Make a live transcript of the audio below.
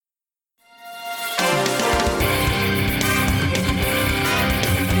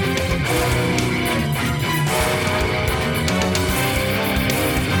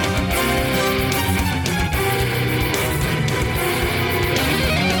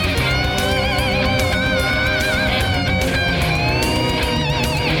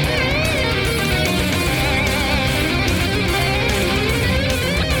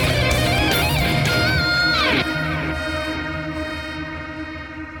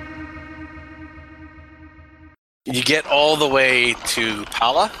You get all the way to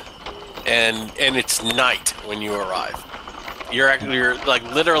Pala, and it's night when you arrive. You're like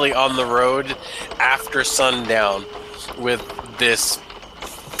literally on the road after sundown with this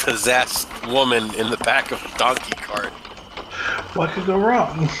possessed woman in the back of a donkey cart. What could go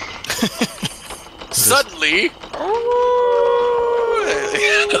wrong? Suddenly,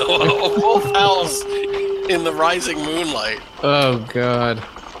 wolf howls in the rising moonlight. Oh God!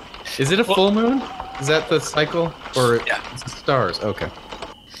 Is it a full moon? Is that the cycle, or Yeah. it's the stars? Okay.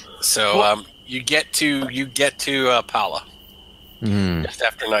 So you get to Pala just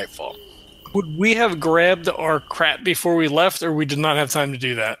after nightfall. Would we have grabbed our crap before we left, or we did not have time to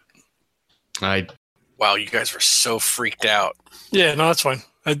do that? Wow, you guys were so freaked out. Yeah, no, that's fine.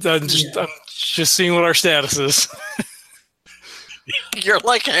 I'm just seeing what our status is. You're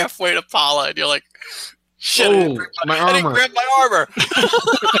like halfway to Pala, and you're like, shit, I didn't grab my armor.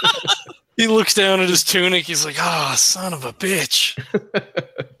 He looks down at his tunic. He's like, "Ah, son of a bitch."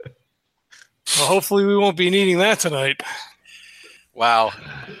 Well, hopefully we won't be needing that tonight. Wow.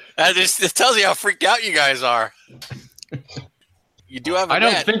 It tells you how freaked out you guys are. You do have a I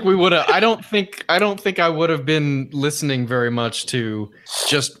don't net. think we would have. I don't think I would have been listening very much to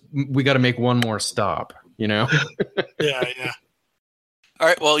just. We got to make one more stop. You know. Yeah. All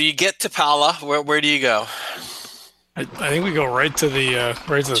right. Well, you get to Pala. Where do you go? I think we go right to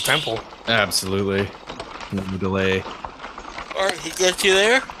the temple. Absolutely. No delay. All right. He gets you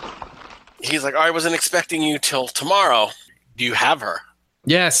there. He's like, I wasn't expecting you till tomorrow. Do you have her?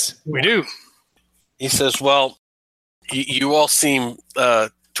 Yes, We do. He says, well, you all seem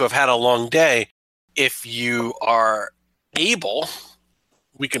to have had a long day. If you are able,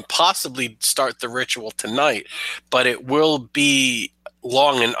 we can possibly start the ritual tonight, but it will be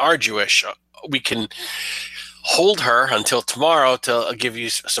long and arduous. We can hold her until tomorrow to give you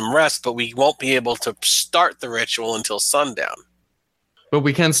some rest, but we won't be able to start the ritual until sundown. but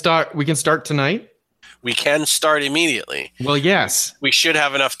we can start. We can start tonight. We can start immediately. Well, yes. We should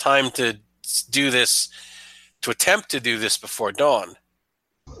have enough time to do this, to attempt to do this before dawn.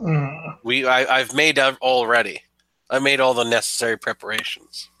 I've made all ready. I made all the necessary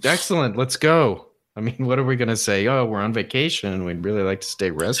preparations. Excellent. Let's go. I mean, what are we gonna say? Oh, we're on vacation. We'd really like to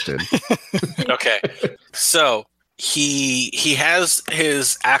stay rested. Okay, so he has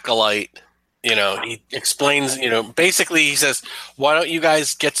his acolyte. You know, he explains. You know, basically he says, "Why don't you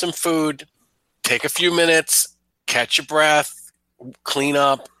guys get some food, take a few minutes, catch your breath, clean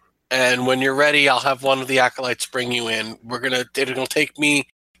up, and when you're ready, I'll have one of the acolytes bring you in. It'll take me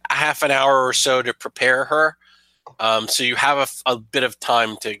a half an hour or so to prepare her. So you have a bit of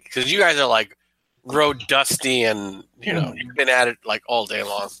time because you guys are like road dusty and you've been at it like all day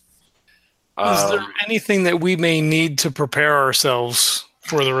long. Is there anything that we may need to prepare ourselves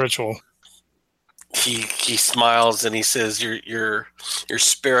for the ritual? He smiles and he says, "Your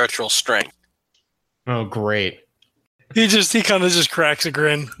spiritual strength." Oh, great. He kind of just cracks a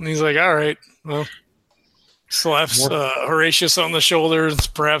grin and he's like, "All right, well," slaps Horatius on the shoulders.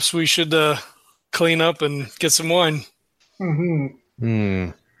 Perhaps we should clean up and get some wine.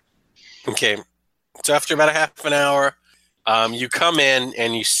 Okay, so after about a half an hour, you come in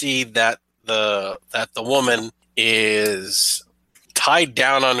and you see that the woman is tied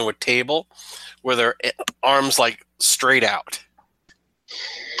down onto a table with her arms like straight out.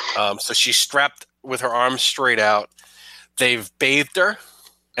 So she's strapped with her arms straight out. They've bathed her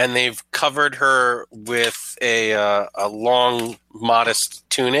and they've covered her with a long, modest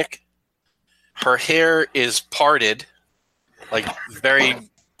tunic. Her hair is parted, like very,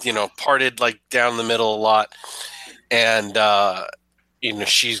 parted like down the middle a lot. And,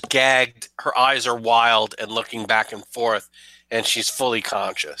 she's gagged. Her eyes are wild and looking back and forth, and she's fully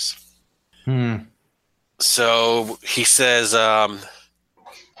conscious. So he says, I'm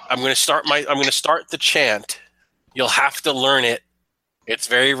going to start the chant. You'll have to learn it. It's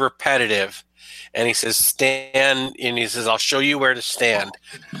very repetitive. And he says, stand, and he says, I'll show you where to stand.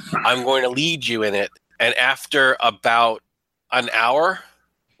 I'm going to lead you in it. And after about an hour,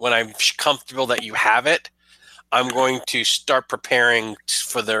 when I'm comfortable that you have it, I'm going to start preparing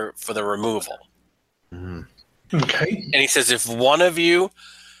for the removal. Okay. And he says, if one of you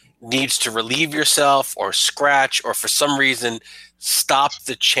needs to relieve yourself or scratch or for some reason stop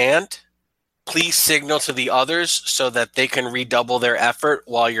the chant, please signal to the others so that they can redouble their effort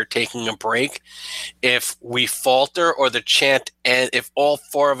while you're taking a break. If we falter or the chant, and if all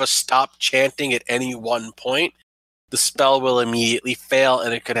four of us stop chanting at any one point, the spell will immediately fail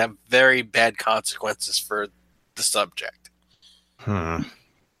and it could have very bad consequences for the subject. And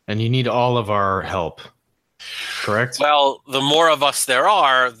you need all of our help, correct? Well, the more of us there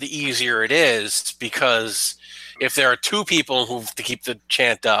are, the easier it is because If there are 2 people who have to keep the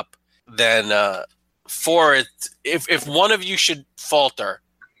chant up, then if one of you should falter,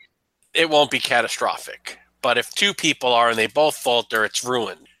 it won't be catastrophic. But if 2 people are and they both falter, it's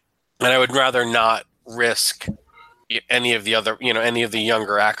ruined. And I would rather not risk any of the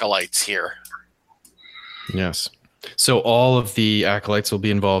younger acolytes here. Yes. So all of the acolytes will be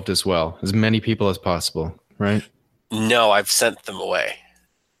involved as well, as many people as possible, right? No, I've sent them away.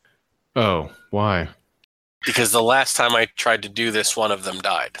 Oh, why? Because the last time I tried to do this, one of them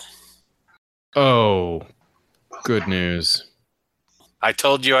died. Oh, good news. I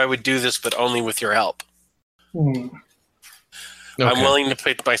told you I would do this, but only with your help. Hmm. Okay. I'm willing to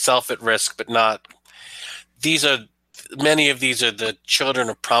put myself at risk, but not. Many of these are the children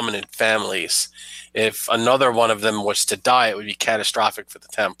of prominent families. If another one of them was to die, it would be catastrophic for the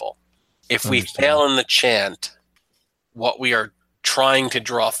temple. If we fail in the chant, what we are trying to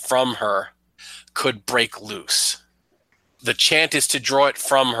draw from her could break loose. The chant is to draw it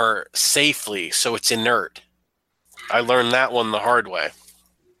from her safely, so it's inert. I learned that one the hard way.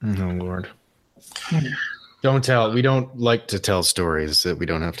 Oh, Lord. Don't tell. We don't like to tell stories that we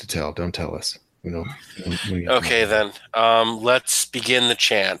don't have to tell. Don't tell us. Okay, then. Let's begin the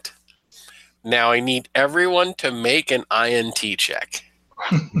chant. Now I need everyone to make an INT check.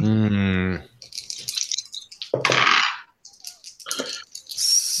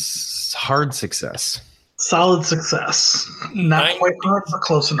 Hard success. Solid success. Not quite hard, but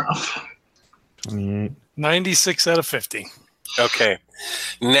close enough. 28. 96 out of 50. Okay.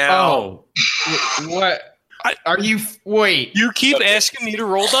 Now. What? Are you? Wait. You keep asking me to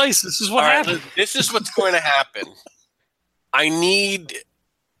roll dice. This is what happened. This is what's going to happen. I need.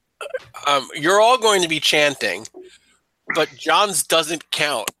 You're all going to be chanting, but John's doesn't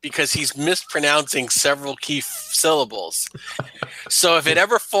count because he's mispronouncing several key syllables. So if it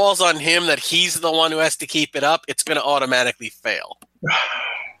ever falls on him that he's the one who has to keep it up, it's going to automatically fail.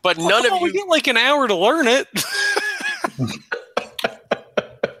 But none of you We get like an hour to learn it.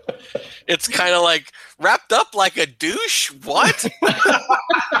 It's kind of like wrapped up like a douche. What?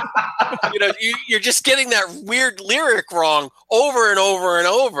 You're just getting that weird lyric wrong over and over and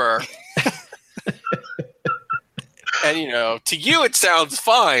over. And to you it sounds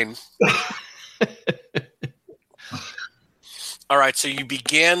fine. All right, so you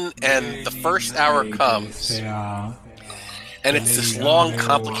begin, and the first hour comes, and it's this long,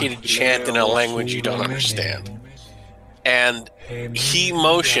 complicated chant in a language you don't understand. And he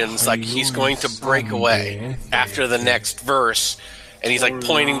motions like he's going to break away after the next verse, and he's like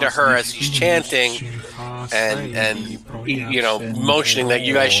pointing to her as he's chanting, and motioning that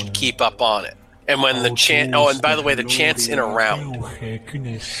you guys should keep up on it. And when the chant, and by the way, the chant's in a round,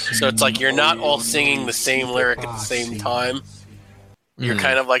 so it's like you're not all singing the same lyric at the same time. You're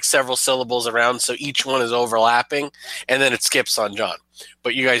kind of like several syllables around, so each one is overlapping, and then it skips on John.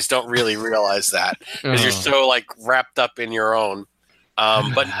 But you guys don't really realize that because you're so like wrapped up in your own.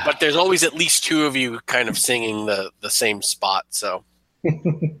 But there's always at least 2 of you kind of singing the same spot. So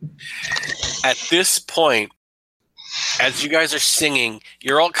at this point, as you guys are singing,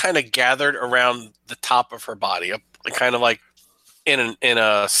 you're all kind of gathered around the top of her body, kind of like in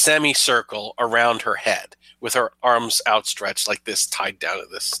a semicircle around her head, with her arms outstretched like this, tied down to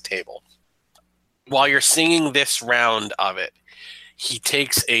this table. While you're singing this round of it, he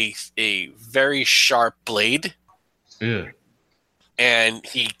takes a very sharp blade, and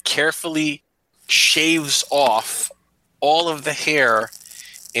he carefully shaves off all of the hair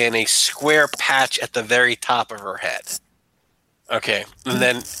in a square patch at the very top of her head. Okay, and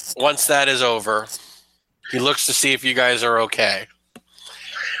then once that is over, he looks to see if you guys are okay.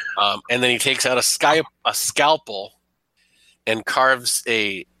 And then he takes out a scalpel and carves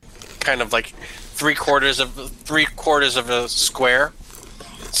a kind of like three quarters of a square,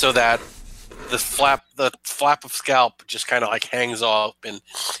 so that the flap of scalp just kind of like hangs off, and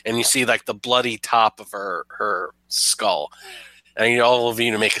you see like the bloody top of her skull. I need all of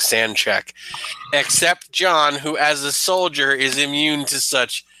you to make a sand check, except John, who as a soldier is immune to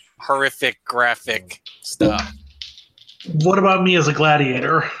such horrific graphic stuff. What about me as a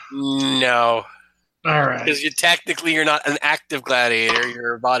gladiator? No. All right. Because you're not an active gladiator,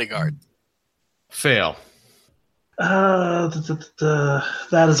 you're a bodyguard. Fail. That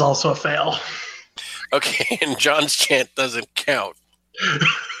is also a fail. Okay, and John's chant doesn't count.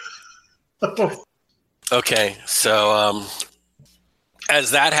 Okay, so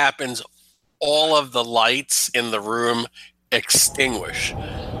as that happens, all of the lights in the room extinguish.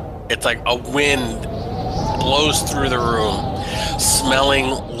 It's like a wind blows through the room,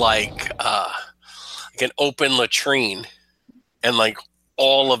 smelling like an open latrine, and like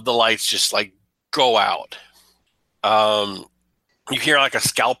all of the lights just like go out. You hear like a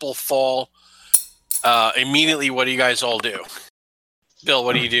scalpel fall. Immediately, what do you guys all do? Bill,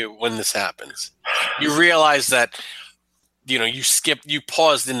 what do you do when this happens? You realize that, you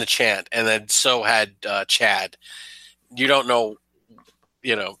paused in the chant, and then so had Chad. You don't know,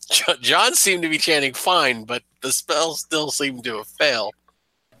 John seemed to be chanting fine, but the spell still seemed to have failed.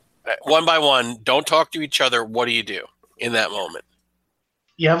 One by one, don't talk to each other. What do you do in that moment?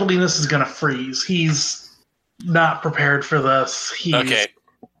 Yeah, Evelinus is going to freeze. He's not prepared for this. Okay.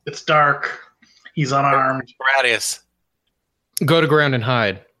 It's dark. He's unarmed. Gradius. Go to ground and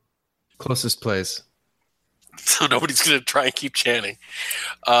hide. Closest place. So nobody's going to try and keep chanting.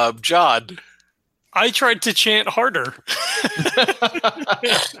 John. I tried to chant harder.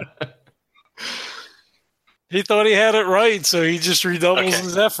 He thought he had it right, so he just redoubles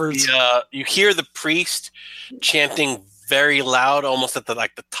his efforts. You hear the priest chanting very loud, almost at the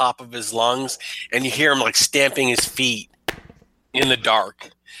top of his lungs, and you hear him stamping his feet in the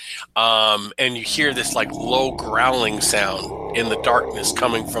dark. And you hear this low growling sound in the darkness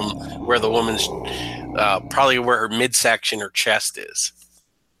coming from where the woman's probably where her midsection or chest is.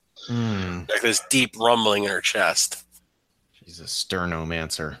 Like this deep rumbling in her chest. She's a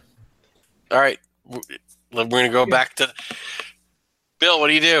sternomancer. All right. We're going to go back to Bill. What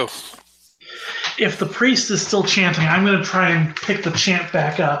do you do? If the priest is still chanting, I'm going to try and pick the chant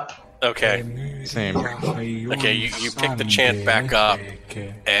back up. Okay. Same. Okay, you pick the chant back up,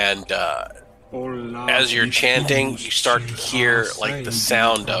 and as you're chanting, you start to hear the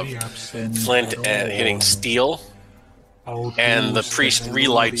sound of flint hitting steel, and the priest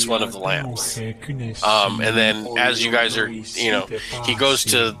relights one of the lamps. And then as you guys are, he goes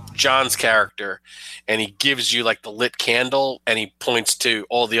to John's character, and he gives you the lit candle, and he points to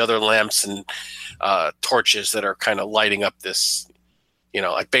all the other lamps and torches that are kind of lighting up this,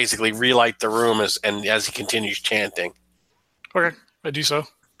 basically relight the room as he continues chanting. Okay, I do so.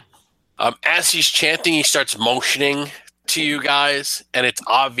 As he's chanting, he starts motioning to you guys, and it's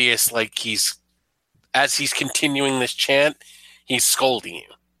obvious as he's continuing this chant, he's scolding you.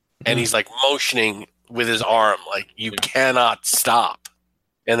 And he's motioning with his arm, you cannot stop.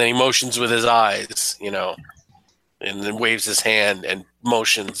 And then he motions with his eyes, and then waves his hand and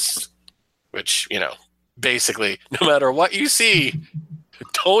motions, which, basically, no matter what you see,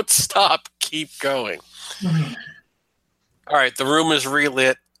 don't stop, keep going. All right, the room is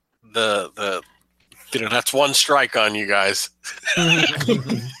relit. That's one strike on you guys.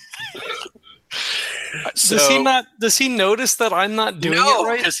 Does he notice that I'm not doing it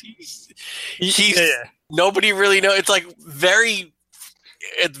right? He's nobody really knows.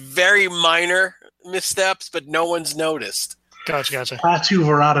 It's very minor missteps, but no one's noticed. Gotcha. Tattoo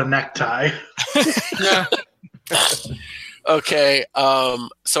Verada necktie. Okay,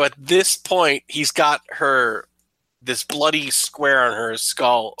 so at this point, he's got this bloody square on her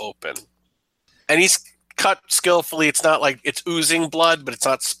skull open, and he's cut skillfully. It's not it's oozing blood, but it's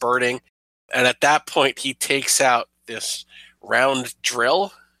not spurting. And at that point, he takes out this round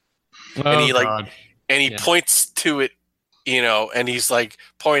drill, and he points to it, and he's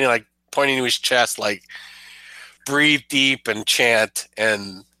pointing to his chest, breathe deep and chant,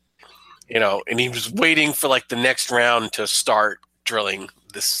 and and he was waiting for the next round to start drilling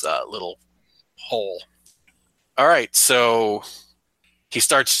this little hole. All right, so he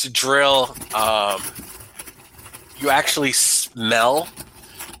starts to drill. You actually smell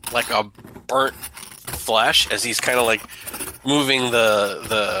a burnt flesh as he's kind of moving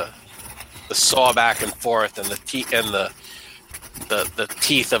the saw back and forth, and the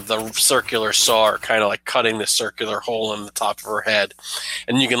teeth of the circular saw are kind of cutting the circular hole in the top of her head,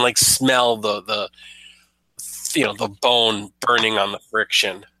 and you can smell the bone burning on the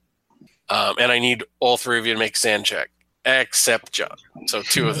friction. And I need all three of you to make sand check, except John. So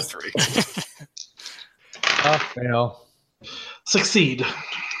 2 of the 3. I'll fail. Succeed.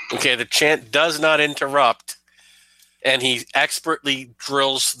 Okay, the chant does not interrupt, and he expertly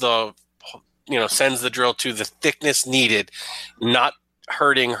drills sends the drill to the thickness needed, not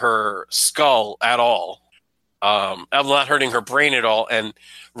hurting her skull at all, not hurting her brain at all, and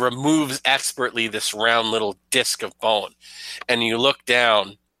removes expertly this round little disc of bone. And you look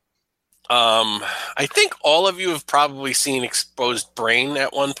down. I think all of you have probably seen exposed brain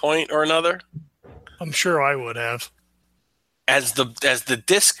at one point or another. I'm sure I would have. As the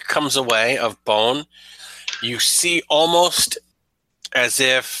disc comes away of bone, you see almost as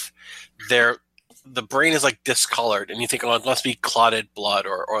if the brain is discolored, and you think, it must be clotted blood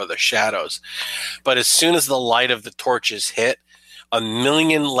or the shadows. But as soon as the light of the torches hit, a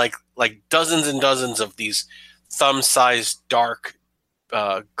million, dozens and dozens of these thumb-sized dark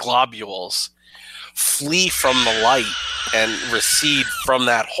globules flee from the light and recede from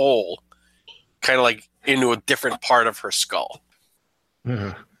that hole, kind of like into a different part of her skull.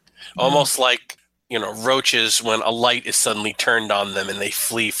 Almost like, roaches when a light is suddenly turned on them and they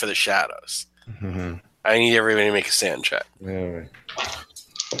flee for the shadows. I need everybody to make a sand check.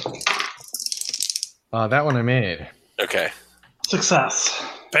 That one I made. Okay. Success.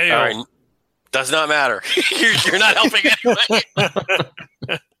 Fail. All right. Does not matter. You're not helping anybody.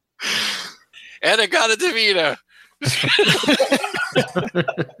 Anagata Divina.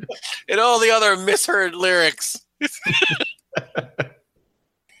 And all the other misheard lyrics.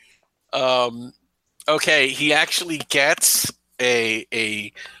 Okay, he actually gets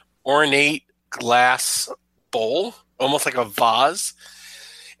a ornate glass bowl, almost like a vase,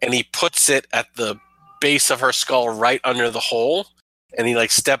 and he puts it at the base of her skull right under the hole, and he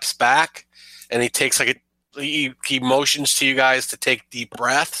steps back, and he takes he motions to you guys to take deep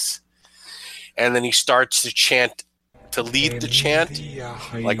breaths, and then he starts to chant, to lead the chant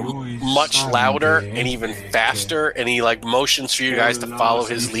much louder and even faster, and he motions for you guys to follow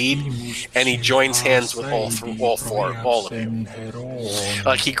his lead, and he joins hands with all of you.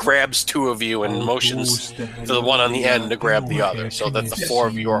 He grabs two of you and motions to the one on the end to grab the other, so that the four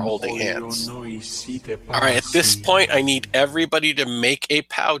of you are holding hands. All right, at this point, I need everybody to make a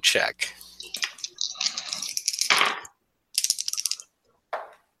POW check.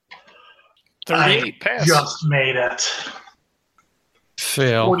 I pass. just made it.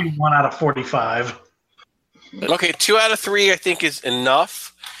 Fail. 41 out of 45. Okay, 2 out of 3 I think is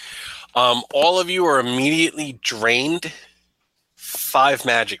enough. All of you are immediately drained 5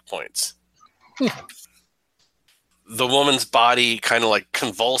 magic points. The woman's body kind of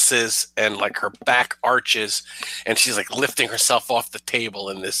convulses and her back arches, and she's lifting herself off the table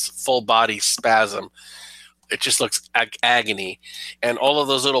in this full body spasm. It just looks agony, and all of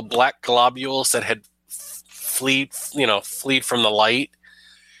those little black globules that had fleed from the light,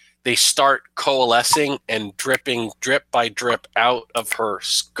 they start coalescing and dripping drip by drip out of her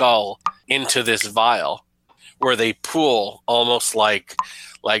skull into this vial, where they pool almost like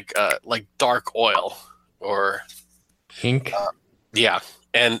dark oil or ink. Yeah,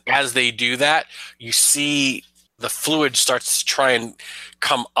 and as they do that, you see the fluid starts to try and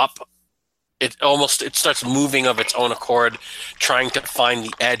come up. It starts moving of its own accord, trying to find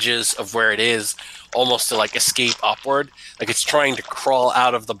the edges of where it is, almost to escape upward. It's trying to crawl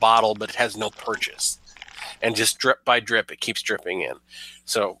out of the bottle, but it has no purchase. And just drip by drip, it keeps dripping in.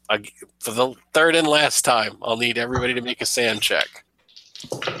 So for the third and last time, I'll need everybody to make a sand check.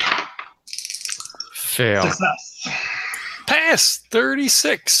 Fail. Success. Pass.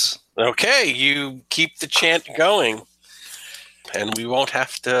 36. Okay, you keep the chant going, and we won't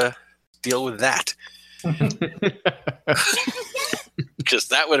have to deal with that. Because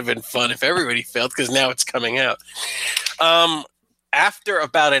that would have been fun if everybody failed, because now it's coming out. After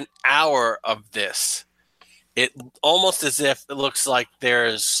about an hour of this, it almost as if it looks like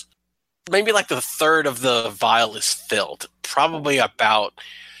there's maybe the third of the vial is filled. Probably about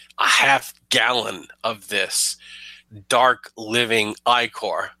a half gallon of this dark living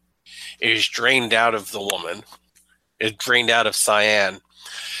ichor is drained out of the woman. It's drained out of Cyan.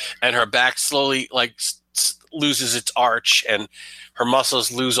 And her back slowly loses its arch, and her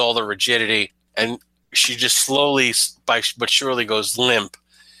muscles lose all the rigidity, and she just slowly but surely goes limp.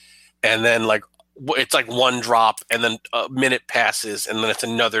 And then it's one drop, and then a minute passes, and then it's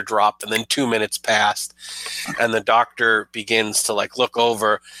another drop, and then 2 minutes passed, and the doctor begins to look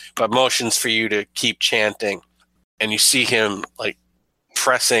over, but motions for you to keep chanting, and you see him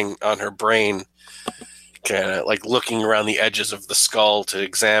pressing on her brain, kind of looking around the edges of the skull to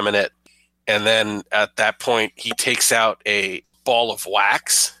examine it. And then at that point, he takes out a ball of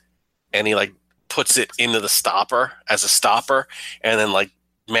wax, and he puts it into the stopper as a stopper, and then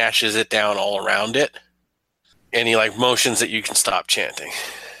mashes it down all around it. And he motions that you can stop chanting.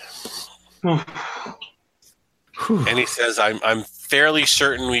 And he says, I'm fairly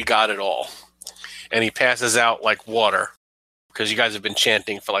certain we got it all. And he passes out water, because you guys have been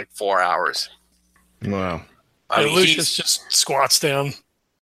chanting for 4 hours. Wow. Lucius just squats down.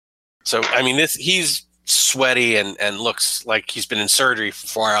 So, he's sweaty and looks like he's been in surgery for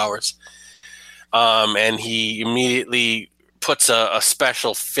 4 hours. And he immediately puts a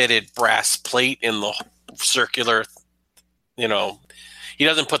special fitted brass plate in the circular, he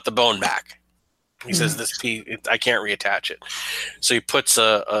doesn't put the bone back. He says, this piece, I can't reattach it. So he puts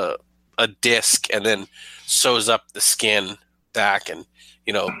a disc and then sews up the skin back and,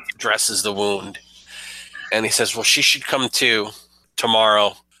 dresses the wound. And he says, well, she should come to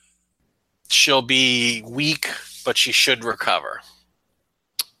tomorrow. She'll be weak, but she should recover.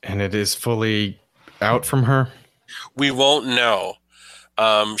 And it is fully out from her? We won't know.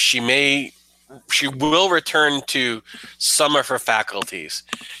 She will return to some of her faculties.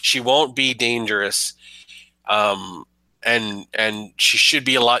 She won't be dangerous. And she should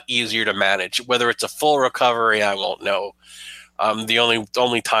be a lot easier to manage. Whether it's a full recovery, I won't know. The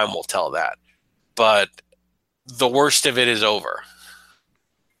only time will tell that. But the worst of it is over.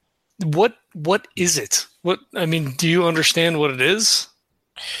 What is it? Do you understand what it is?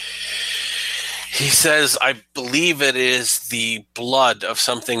 He says, I believe it is the blood of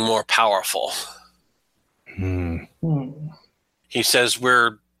something more powerful. He says,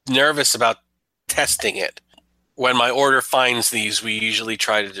 we're nervous about testing it. When my order finds these, we usually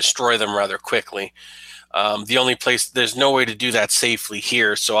try to destroy them rather quickly. The only place, there's no way to do that safely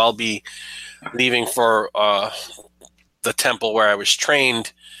here, so I'll be leaving for the temple where I was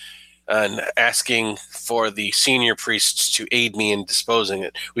trained and asking for the senior priests to aid me in disposing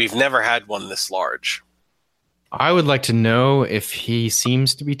it. We've never had one this large. I would like to know if he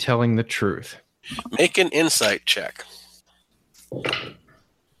seems to be telling the truth. Make an insight check.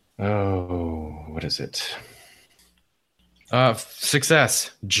 Oh, what is it?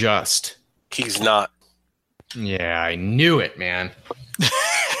 Success. Just. He's not. Yeah, I knew it, man.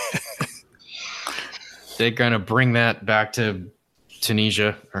 They're going to bring that back to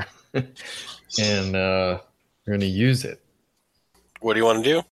Tunisia and they're going to use it. What do you want to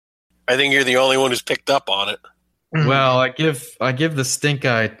do? I think you're the only one who's picked up on it. Well, I give the stink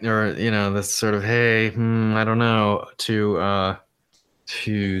eye, or this sort of I don't know, to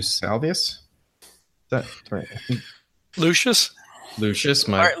Salvius. Is that right? Lucius. Lucius,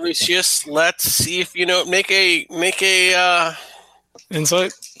 All right, Lucius. Let's see if make a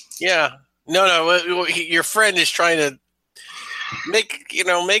Insight. Yeah. No. Your friend is trying to make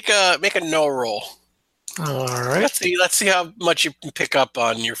a no roll. All right. Let's see how much you can pick up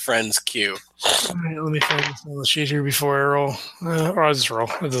on your friend's cue. All right, let me find this on the sheet here before I roll. Or I'll just roll.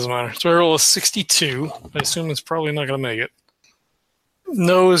 It doesn't matter. So I roll a 62. I assume it's probably not going to make it.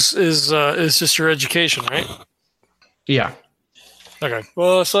 No is just your education, right? Yeah. Okay.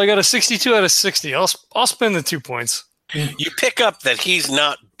 Well, so I got a 62 out of 60. I'll spend the 2 points. You pick up that he's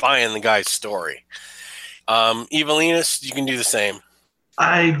not buying the guy's story. Evelinus, you can do the same.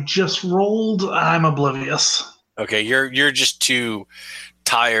 I just rolled. I'm oblivious. Okay, you're just too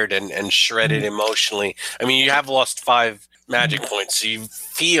tired and shredded emotionally. I mean, you have lost 5 magic points, so you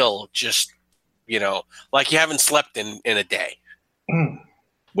feel just, like you haven't slept in a day.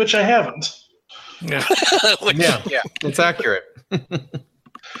 Which I haven't. Yeah. Yeah, it's accurate.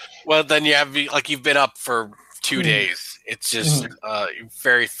 Well, then you've been up for 2 days. It's just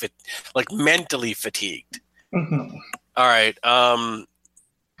very mentally fatigued. Mm-hmm. All right.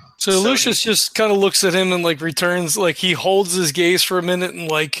 So Lucius just kind of looks at him and returns, he holds his gaze for a minute and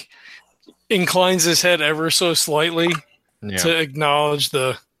inclines his head ever so slightly to acknowledge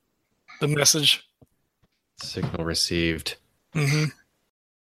the message. Signal received. Mm-hmm.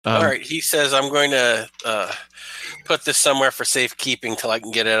 All right. He says, I'm going to put this somewhere for safekeeping till I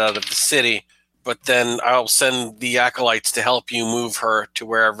can get it out of the city. But then I'll send the acolytes to help you move her to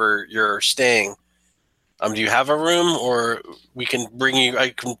wherever you're staying. Do you have a room, or we can bring you?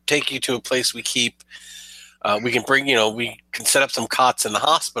 I can take you to a place we keep. We can we can set up some cots in the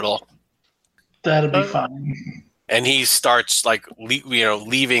hospital. That'd be fine. And he starts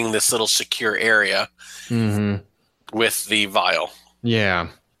leaving this little secure area with the vial. Yeah.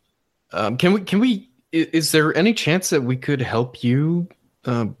 Can we? Is there any chance that we could help you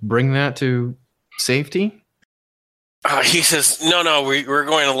bring that to safety? He says, no, we're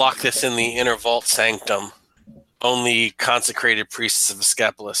going to lock this in the inner vault sanctum. Only consecrated priests of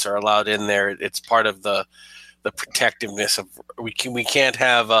Asclepius are allowed in there. It's part of the protectiveness of we can't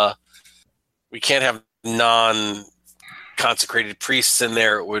have non-consecrated priests in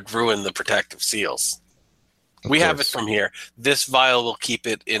there. It would ruin the protective seals. We have it from here. This vial will keep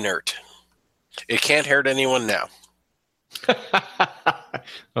it inert. It can't hurt anyone now.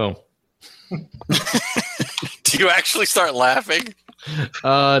 Oh. Do you actually start laughing?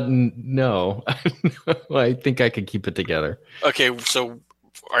 No. I think I could keep it together. Okay, so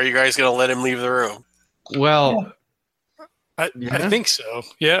are you guys going to let him leave the room? Well, I think so.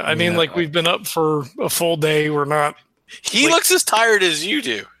 Yeah, I mean, we've been up for a full day. We're not. He looks as tired as you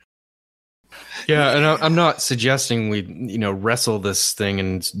do. Yeah, and I'm not suggesting we, wrestle this thing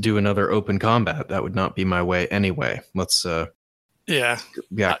and do another open combat. That would not be my way anyway. Let's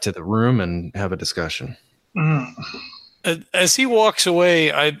back to the room and have a discussion. As he walks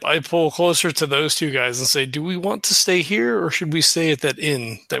away, I pull closer to those two guys and say, do we want to stay here, or should we stay at that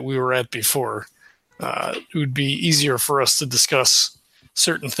inn that we were at before? It would be easier for us to discuss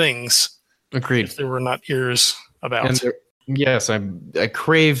certain things. Agreed. If there were not ears about. Yes, I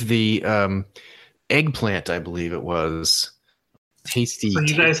crave the eggplant, I believe it was. Tasty. So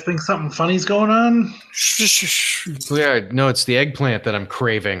you guys think something funny's going on? Yeah, no, it's the eggplant that I'm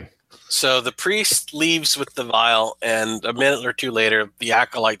craving. So the priest leaves with the vial, and a minute or two later, the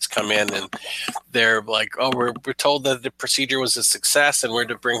acolytes come in, and they're like, "Oh, we're told that the procedure was a success, and we're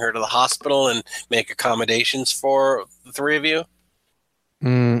to bring her to the hospital and make accommodations for the three of you."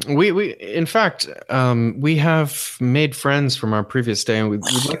 We in fact, we have made friends from our previous stay, and we'd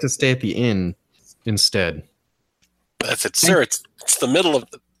like to stay at the inn instead. That's it, sir. It's the middle of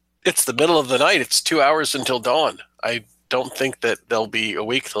the night. It's 2 hours until dawn. I don't think that they'll be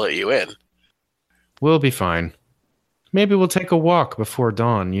awake to let you in. We'll be fine. Maybe we'll take a walk before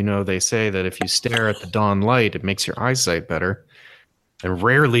dawn. You know, they say that if you stare at the dawn light, it makes your eyesight better. And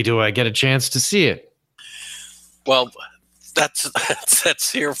rarely do I get a chance to see it. Well, that's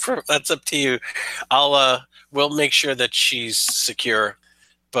up to you. We'll make sure that she's secure,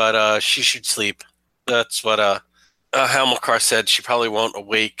 but she should sleep. That's what Hamilcar said. She probably won't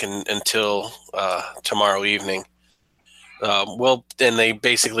awake until tomorrow evening. And they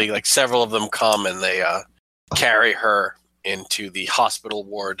basically, like, several of them come and they carry her into the hospital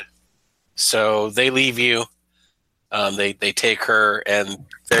ward. So they leave you. They take her and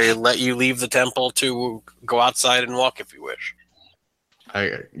they let you leave the temple to go outside and walk if you wish.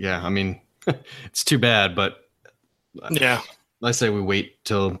 I mean, it's too bad, but yeah, I say we wait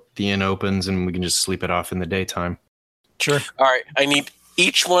till the inn opens and we can just sleep it off in the daytime. Sure. All right. I need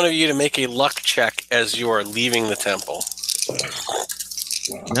each one of you to make a luck check as you are leaving the temple.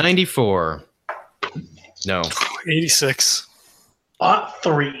 94. No. 86.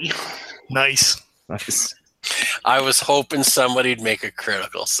 3. Nice. I was hoping somebody'd make a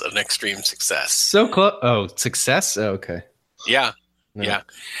critical, so an extreme success. So close. Oh, success? Oh, okay. Yeah. No.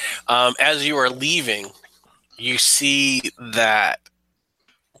 Yeah. As you are leaving, you see that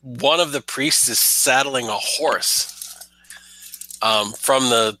one of the priests is saddling a horse from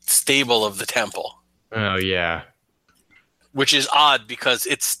the stable of the temple. Oh, yeah. Which is odd because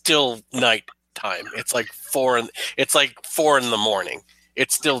it's still nighttime. It's like 4 in the morning.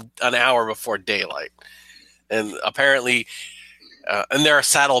 It's still an hour before daylight. And apparently, and there are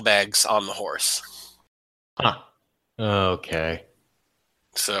saddlebags on the horse. Huh. Okay.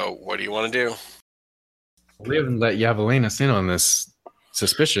 So what do you want to do? We haven't let Yavelinas in on this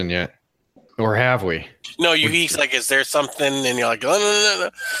suspicion yet. Or have we? No, he's like, is there something? And you're like, no.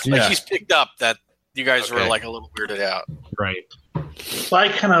 Like, he's picked up that you guys were like a little weirded out. Right. So I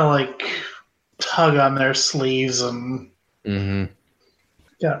kind of like tug on their sleeves and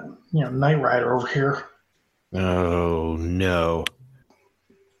got, Knight Rider over here. Oh, no.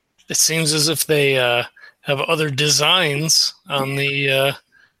 It seems as if they have other designs on the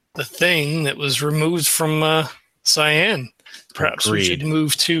thing that was removed from Cyan. Perhaps we should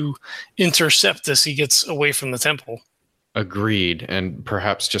move to intercept as he gets away from the temple. Agreed, and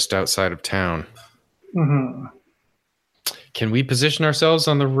perhaps just outside of town. Mm-hmm. Can we position ourselves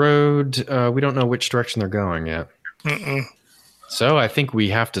on the road? We don't know which direction they're going yet. Mm-mm. So I think we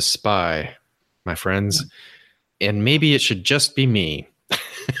have to spy, my friends. And maybe it should just be me.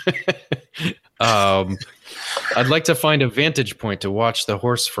 I'd like to find a vantage point to watch the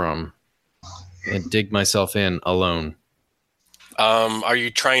horse from and dig myself in alone. Are you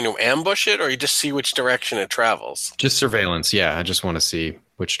trying to ambush it, or you just see which direction it travels? Just surveillance, yeah. I just want to see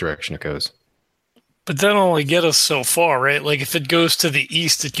which direction it goes. But that'll only get us so far, right? Like, if it goes to the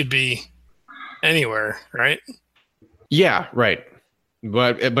east, it could be anywhere, right? Yeah, right.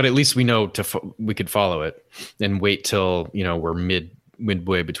 But at least we know we could follow it and wait till we're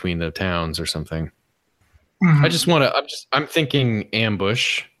midway between the towns or something. Mm-hmm. I'm thinking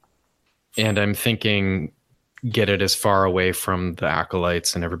ambush, and I'm thinking get it as far away from the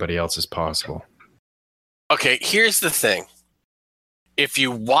acolytes and everybody else as possible. Okay, here's the thing. If you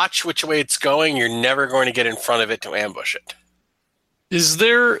watch which way it's going, you're never going to get in front of it to ambush it. Is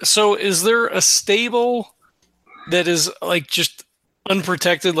there a stable that is like just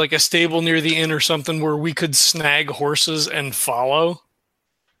unprotected, like a stable near the inn or something, where we could snag horses and follow?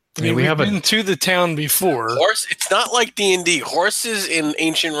 I mean, we've been to the town before. It's not like D&D. Horses in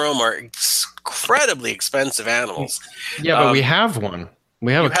ancient Rome are incredibly expensive animals. Yeah, but we have one.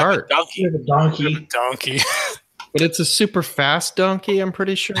 We have a cart. We have a donkey. We have a donkey. But it's a super fast donkey, I'm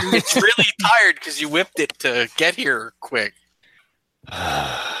pretty sure. It's really tired because you whipped it to get here quick.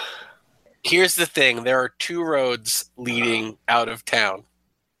 Here's the thing. There are 2 roads leading out of town.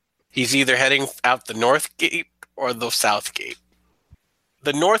 He's either heading out the north gate or the south gate.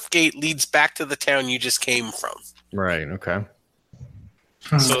 The north gate leads back to the town you just came from. Right, okay.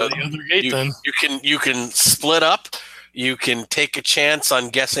 So the other gate then. You can split up. You can take a chance on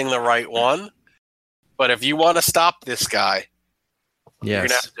guessing the right one. But if you want to stop this guy, you're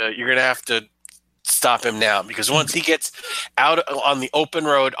gonna have to stop him now, because once he gets out on the open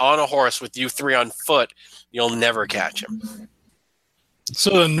road on a horse with you three on foot, you'll never catch him.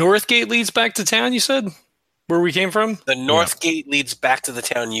 So the north gate leads back to town, you said? Where we came from? The north gate leads back to the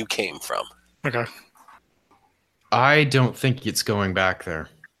town you came from. Okay. I don't think it's going back there.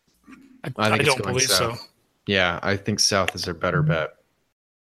 I don't believe south. So. Yeah, I think south is a better bet.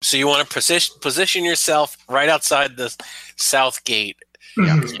 So you want to position yourself right outside the south gate,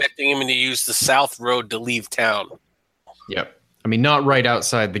 expecting him to use the south road to leave town. Yep. I mean, not right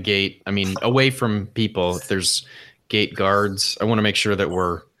outside the gate. I mean, away from people. If there's gate guards, I want to make sure that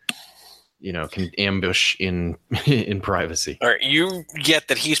we're, can ambush in privacy. All right, you get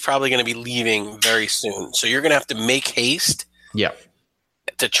that he's probably going to be leaving very soon, so you're going to have to make haste. Yeah.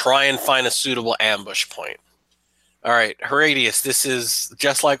 To try and find a suitable ambush point. All right, Herodias, this is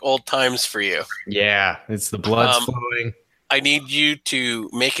just like old times for you. Yeah, it's the blood flowing. I need you to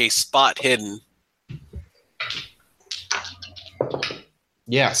make a spot hidden.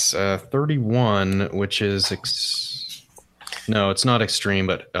 Yes, 31, which is no, it's not extreme,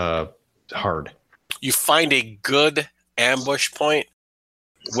 but hard. You find a good ambush point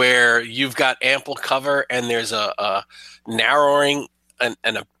where you've got ample cover, and there's a narrowing and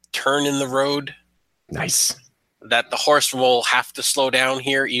a turn in the road. Nice. That the horse will have to slow down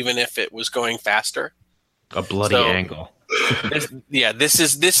here, even if it was going faster. A bloody angle. This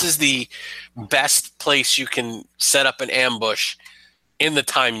is the best place you can set up an ambush in the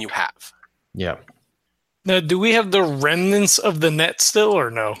time you have. Yeah. Now, do we have the remnants of the net still,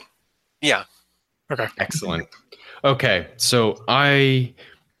 or no? Yeah. Okay. Excellent. Okay, so I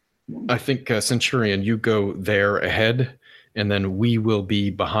think Centurion, you go there ahead, and then we will be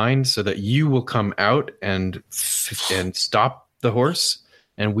behind, so that you will come out and stop the horse,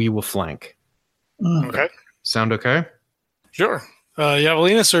 and we will flank. Okay. Sound okay? Sure.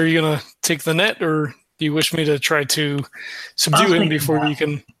 Yavelinas, are you going to take the net, or do you wish me to try to subdue him before you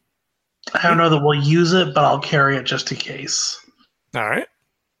can? I don't know that we'll use it, but I'll carry it just in case. All right.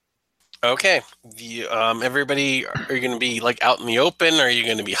 Okay. Everybody, are you going to be like out in the open? Or are you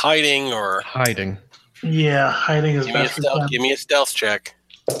going to be hiding or hiding? Yeah, hiding is best. Give me a stealth check.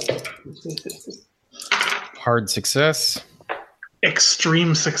 Hard success.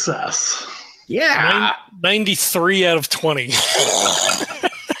 Extreme success. Yeah. 93 out of 20.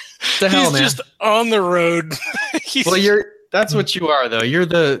 The hell, He's just on the road. Well, that's what you are, though. You're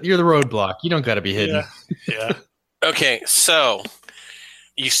the roadblock. You don't got to be hidden. Yeah. Okay, so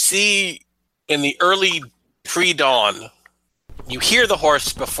you see in the early pre-dawn, you hear the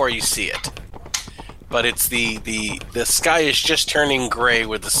horse before you see it. But it's the sky is just turning gray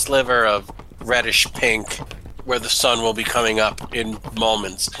with a sliver of reddish pink where the sun will be coming up in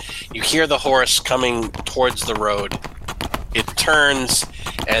moments. You hear the horse coming towards the road. It turns,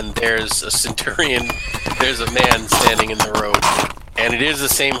 and there's a centurion, there's a man standing in the road. And it is the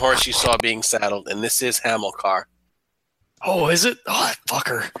same horse you saw being saddled, and this is Hamilcar. Oh, is it? Oh, that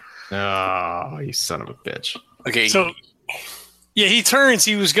fucker. Oh, you son of a bitch. Okay. So, yeah, he turns.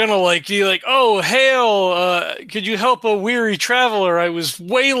 He was gonna be like, "Oh, hail! Could you help a weary traveler? I was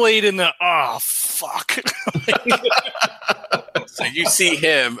way late in the." Oh, fuck. So you see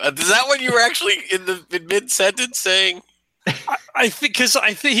him. Is that what you were actually in mid-sentence saying? I think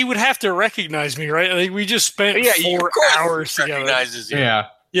he would have to recognize me, right? I think we just spent 4 hours together. Recognizes you.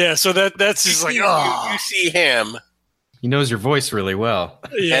 Yeah. So that's just like, oh. You see him. He knows your voice really well.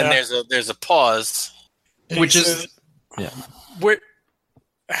 Yeah. And there's a pause, which is where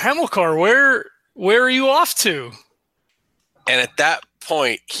Hamilcar, where are you off to? And at that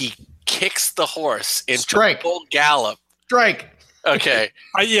point, he kicks the horse into full gallop. Strike. Okay.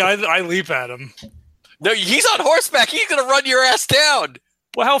 I leap at him. No, he's on horseback. He's gonna run your ass down.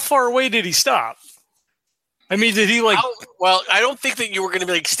 Well, how far away did he stop? I mean, did he Well, I don't think that you were going to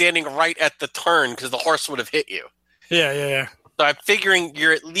be standing right at the turn because the horse would have hit you. Yeah. So I'm figuring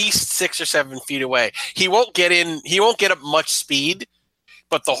you're at least 6 or 7 feet away. He won't get in. He won't get up much speed,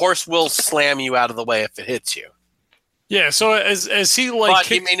 but the horse will slam you out of the way if it hits you. Yeah. So as he but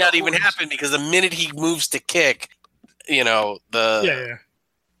it may not even happen because the minute he moves to kick, the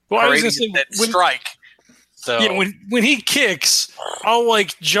Well, I was going to say strike. So yeah, when he kicks, I'll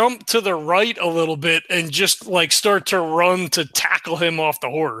jump to the right a little bit and just start to run to tackle him off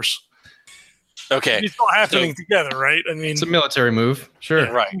the horse. Okay, it's all happening together, right? I mean, it's a military move, sure. Yeah,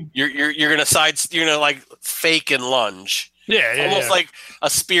 right. You're gonna fake and lunge. Yeah, almost like a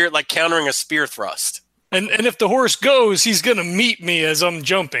spear, like countering a spear thrust. And if the horse goes, he's gonna meet me as I'm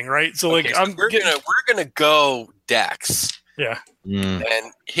jumping, right? So we're gonna go Dex. Yeah.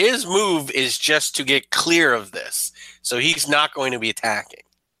 And his move is just to get clear of this. So he's not going to be attacking.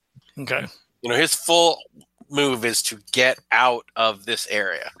 Okay. His full move is to get out of this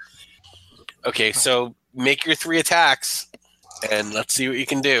area. Okay, so make your 3 attacks and let's see what you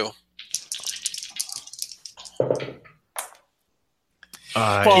can do. Keep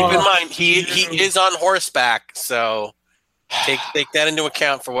in mind, he is on horseback, so take that into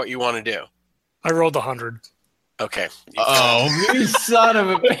account for what you want to do. I rolled 100. Okay. Oh, you son of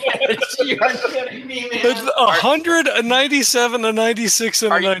a bitch! You're kidding me, man. 100, a 97, a 96,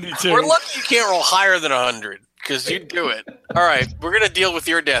 and a 92. We're lucky you can't roll higher than 100 because you do it. All right, we're gonna deal with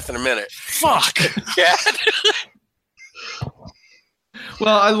your death in a minute. Fuck. Yeah.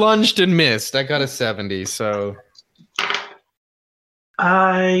 Well, I lunged and missed. I got a 70, so.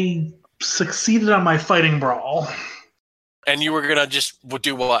 I succeeded on my fighting brawl. And you were gonna just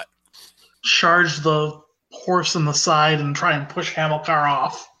do what? Charge the horse in the side and try and push Hamilcar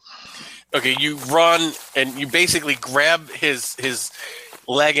off. Okay, you run and you basically grab his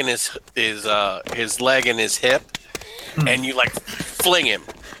leg and his leg and his hip, and you like fling him,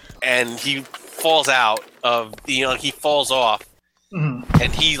 and he falls out of he falls off,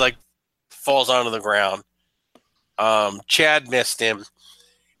 and he like falls onto the ground. Chad missed him.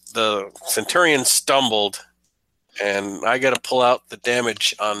 The Centurion stumbled, and I got to pull out the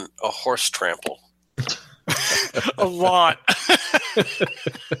damage on a horse trample. A lot.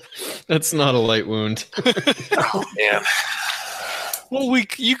 That's not a light wound. Oh man. Well,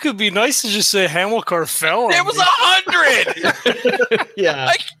 you could be nice to just say Hamilcar fell. It was 100.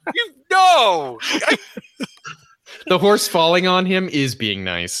 Yeah. The horse falling on him is being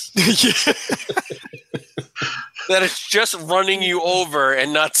nice. Yeah. That it's just running you over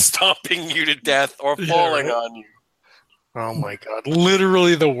and not stomping you to death or falling on you. Oh my god.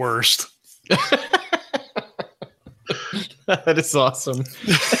 Literally the worst. That is awesome.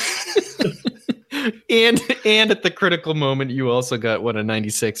 and at the critical moment, you also got a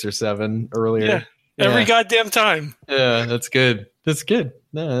 96 or 7 earlier. Yeah. Every goddamn time. Yeah, that's good. That's good.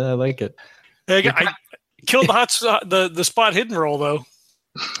 No, I like it. I killed the spot hidden roll though.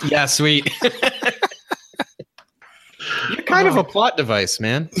 Yeah, sweet. You're kind of a plot device,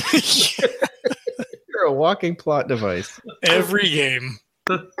 man. You're a walking plot device. Every game.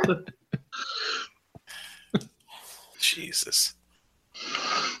 Jesus.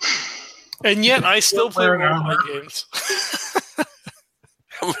 And yet I still play one of my games.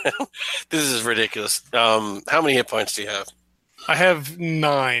 This is ridiculous. How many hit points do you have? I have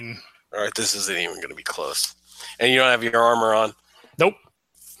 9. All right, this isn't even going to be close. And you don't have your armor on? Nope.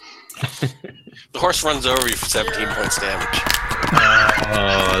 The horse runs over you for 17 points damage.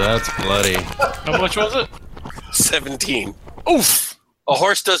 Oh, that's bloody. How much was it? 17. Oof. A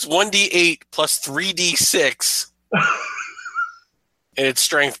horse does 1d8 plus 3d6 and its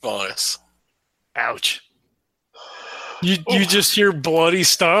strength bonus. Ouch. You just hear bloody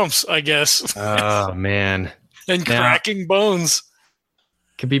stomps, I guess. Oh, man. And cracking bones.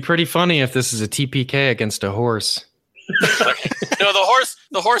 Could be pretty funny if this is a TPK against a horse. No,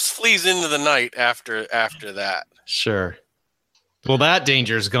 the horse flees into the night after that. Sure. Well, that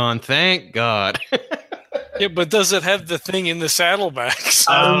danger's gone. Thank God. Yeah, but does it have the thing in the saddlebags?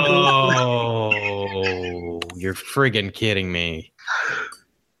 Oh, you're friggin' kidding me.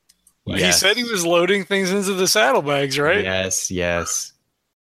 Yes. He said he was loading things into the saddlebags, right? Yes.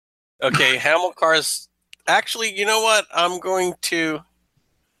 Okay, Hamilcar's... Actually, you know what? I'm going to...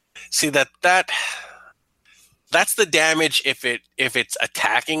 See, that's the damage if it's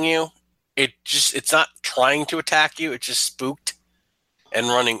attacking you. It's not trying to attack you. It's just spooked and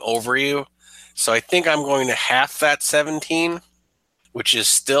running over you. So I think I'm going to half that 17, which is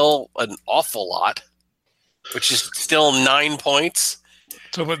still an awful lot, which is still 9 points.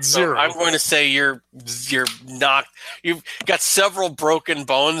 So it's 0. I'm going to say you're not. You've got several broken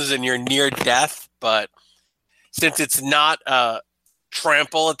bones and you're near death, but since it's not a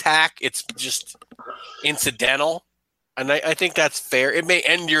trample attack, it's just incidental, and I think that's fair. It may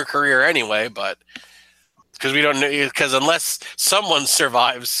end your career anyway, but because we don't know, because unless someone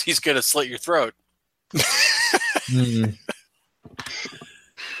survives, he's going to slit your throat.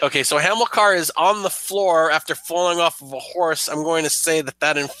 Okay, so Hamilcar is on the floor after falling off of a horse. I'm going to say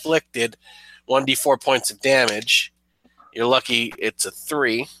that inflicted 1d4 points of damage. You're lucky it's a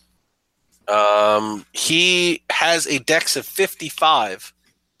 3. He has a dex of 55.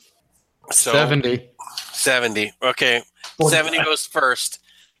 So 70. Okay. 70 goes first.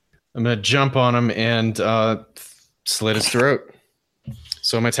 I'm going to jump on him and slit his throat.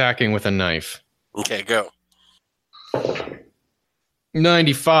 So I'm attacking with a knife. Okay, go.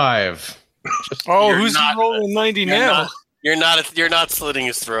 95. Who's rolling 90 now? You're not slitting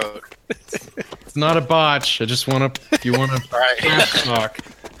his throat. It's not a botch. I just want to. You want to talk?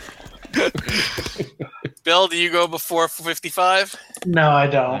 Bill, do you go before 55? No, I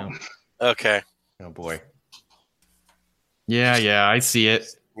don't. No. Okay. Oh boy. Yeah, I see it.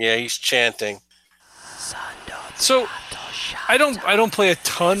 Yeah, he's chanting. So, I don't play a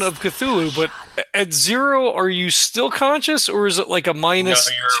ton of Cthulhu, but at 0, are you still conscious, or is it like a -2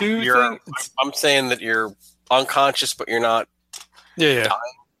 thing? I'm saying that you're unconscious, but you're not. Yeah. Dying.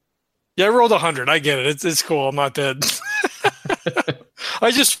 Yeah, I rolled 100. I get it. It's cool. I'm not dead.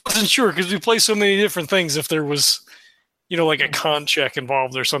 I just wasn't sure because we play so many different things. If there was, like a con check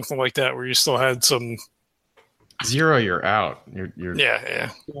involved or something like that, where you still had some 0, you're out. You're.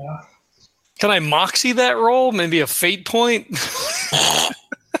 Yeah. Can I moxie that roll? Maybe a fate point?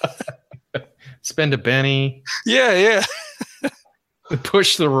 Spend a Benny. Yeah.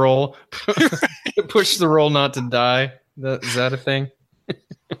 Push the roll. Push the roll not to die. Is that a thing?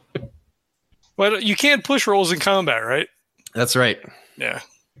 Well, you can't push rolls in combat, right? That's right. Yeah.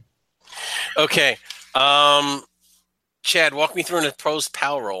 Okay. Chad, walk me through an opposed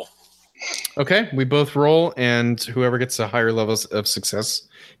POW roll. Okay, we both roll, and whoever gets the higher levels of success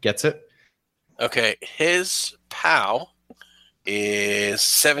gets it. Okay, his POW is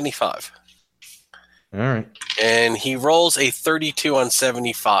 75. All right. And he rolls a 32 on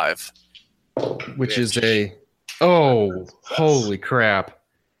 75. Which is a... Oh, holy crap.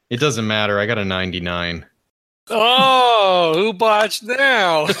 It doesn't matter. I got a 99. Oh, who botched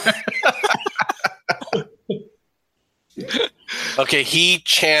now? Okay, he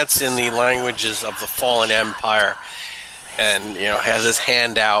chants in the languages of the fallen empire and, has his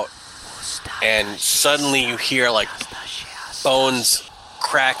hand out. And suddenly you hear like bones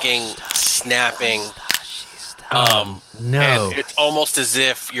cracking, snapping. No. And it's almost as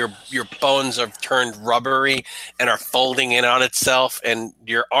if your bones have turned rubbery and are folding in on itself, and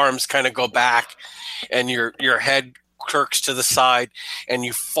your arms kind of go back, and your head jerks to the side, and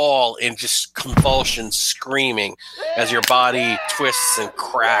you fall in just convulsions, screaming as your body twists and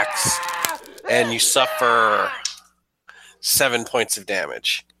cracks, and you suffer 7 points of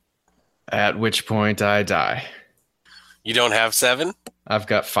damage. At which point I die. You don't have 7? I've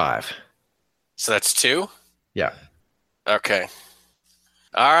got 5. So that's 2? Yeah. Okay.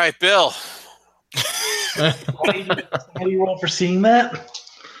 All right, Bill. How do you roll for seeing that?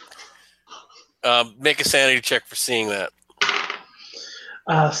 Make a sanity check for seeing that.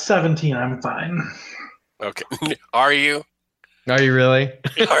 17, I'm fine. Okay. Are you? Are you really?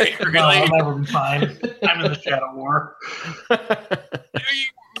 Are you really? No, I'll never be fine. I'm in the Shadow War.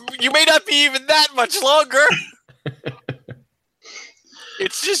 You may not be even that much longer.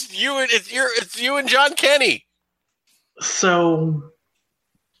 It's just you and it's you and John Kenny. So,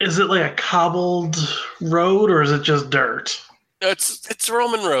 is it like a cobbled road or is it just dirt? It's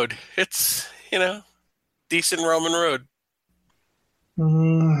Roman road. It's decent Roman road. I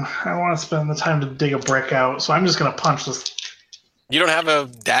don't want to spend the time to dig a brick out, so I'm just gonna punch this. You don't have a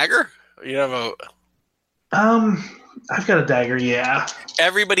dagger? You have a. I've got a dagger. Yeah.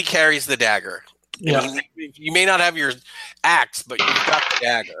 Everybody carries the dagger. Yeah. You may not have your axe, but you've got the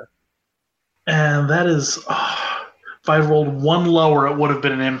dagger. And that is, if I rolled 1 lower, it would have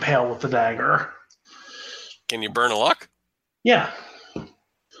been an impale with the dagger. Can you burn a luck? Yeah.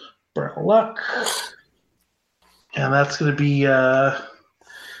 Burn a luck. And that's going to be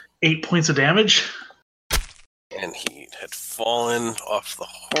 8 points of damage. And he had fallen off the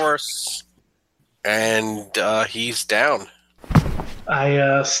horse. And he's down.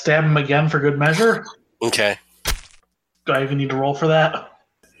 I stab him again for good measure. Okay. Do I even need to roll for that?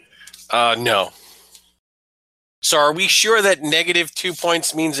 No. So are we sure that -2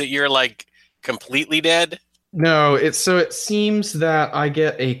 points means that you're like completely dead? No, it seems that I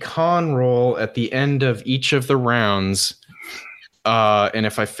get a con roll at the end of each of the rounds. And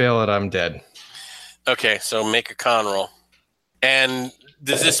if I fail it, I'm dead. Okay, so make a con roll. And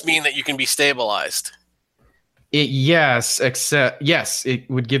does this mean that you can be stabilized? Yes, it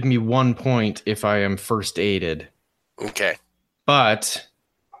would give me 1 point if I am first aided. Okay. But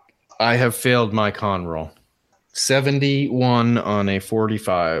I have failed my con roll. 71 on a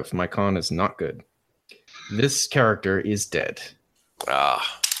 45. My con is not good. This character is dead.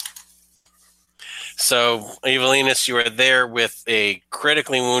 So, Evelinus, you are there with a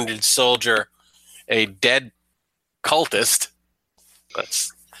critically wounded soldier, a dead cultist.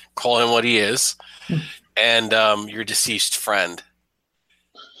 Let's call him what he is. And your deceased friend.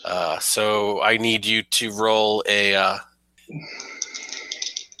 So I need you to roll a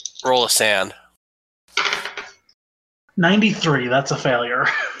SAN. 93. That's a failure.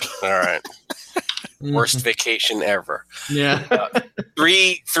 All right. Worst vacation ever. Yeah.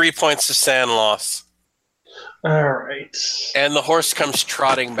 3 points of sand loss. All right. And the horse comes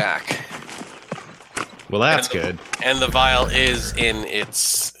trotting back. Well, that's good. And the vial is in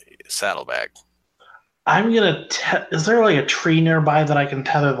its saddlebag. I'm going to... Is there like a tree nearby that I can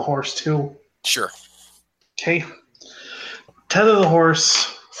tether the horse to? Sure. Okay. Tether the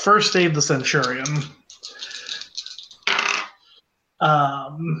horse. First aid the centurion.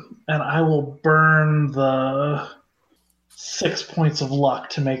 And I will burn the 6 points of luck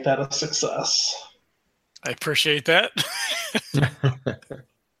to make that a success. I appreciate that.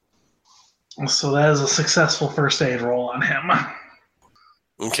 So that is a successful first aid roll on him.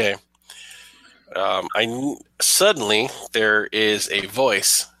 Okay. Suddenly there is a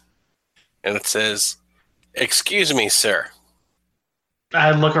voice, and it says, "Excuse me, sir."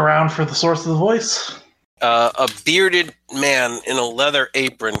 I look around for the source of the voice. A bearded man in a leather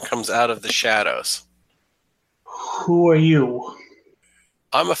apron comes out of the shadows. Who are you?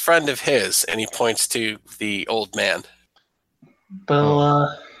 I'm a friend of his, and he points to the old man.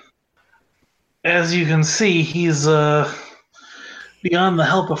 Well, as you can see, he's beyond the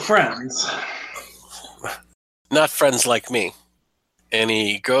help of friends. Not friends like me. And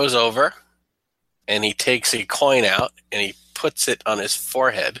he goes over, and he takes a coin out, and he puts it on his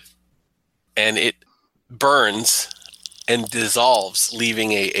forehead, and it burns and dissolves,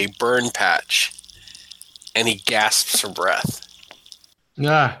 leaving a burn patch, and he gasps for breath.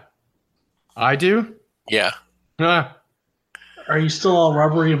 I do? Yeah. Are you still all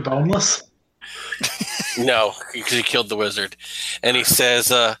rubbery and boneless? No, because he killed the wizard. And he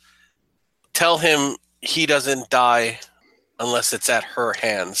says, tell him he doesn't die unless it's at her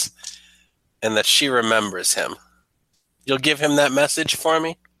hands, and that she remembers him. You'll give him that message for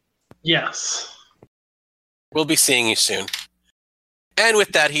me? Yes. We'll be seeing you soon. And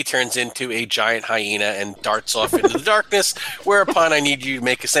with that, he turns into a giant hyena and darts off into the darkness, whereupon I need you to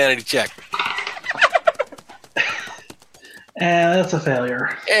make a sanity check. And that's a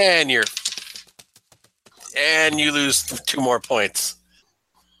failure. And you lose 2 more points.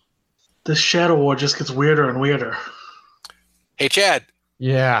 This Shadow War just gets weirder and weirder. Hey, Chad.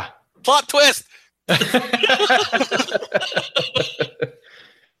 Yeah. Plot twist!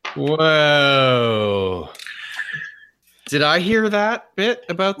 Whoa. Did I hear that bit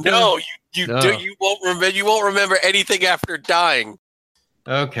about the... No, you won't remember anything after dying.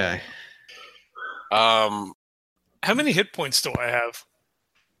 Okay. How many hit points do I have?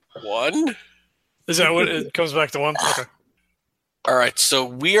 1. Is that what it comes back to? 1? Okay. All right, so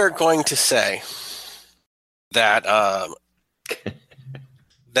we are going to say that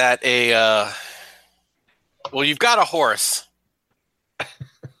well, you've got a horse.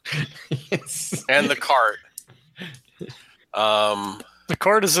 Yes. And the cart. The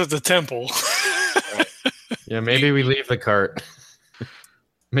cart is at the temple. Yeah, maybe we leave the cart.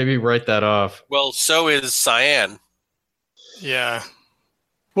 Maybe write that off. Well, so is Cyan. Yeah.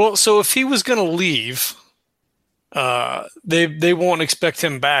 Well, so if he was going to leave, they won't expect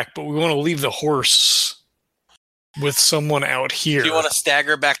him back, but we want to leave the horse with someone out here. Do you want to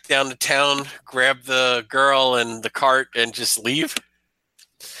stagger back down to town, grab the girl and the cart, and just leave?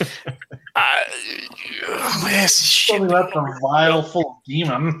 Shit. That's a vial full of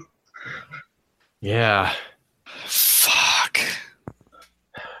demon. Yeah. Fuck.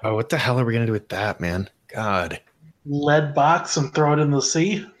 Oh, what the hell are we going to do with that, man? God. Lead box and throw it in the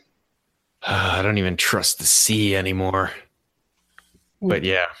sea? I don't even trust the sea anymore. But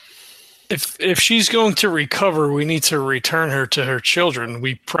yeah. If she's going to recover, we need to return her to her children.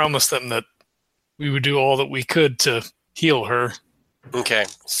 We promised them that we would do all that we could to heal her. Okay,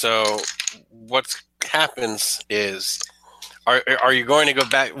 so what happens is, are you going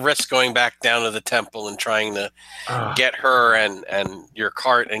to risk going back down to the temple and trying to get her and your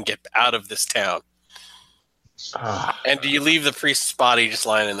cart and get out of this town? And do you leave the priest's body just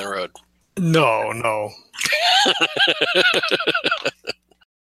lying in the road? No.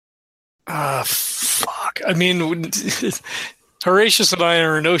 Fuck. I mean, Horatius and I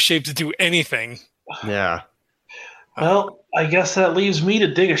are in no shape to do anything. Yeah. Well, I guess that leaves me to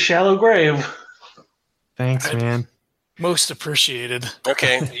dig a shallow grave. Thanks, man. Most appreciated.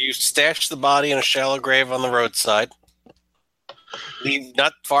 Okay, you stash the body in a shallow grave on the roadside. Leave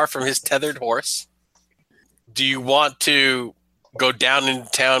not far from his tethered horse. Do you want to go down into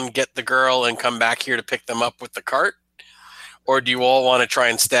town, get the girl, and come back here to pick them up with the cart? Or do you all want to try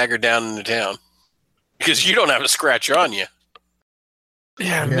and stagger down into town? Because you don't have a scratch on you.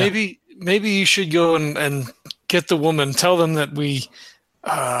 Yeah. Maybe you should go and get the woman. Tell them that we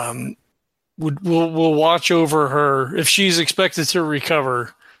we'll watch over her. If she's expected to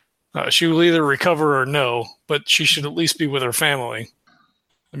recover, she will either recover or no, but she should at least be with her family.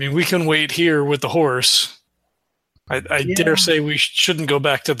 I mean, we can wait here with the horse. I dare say we shouldn't go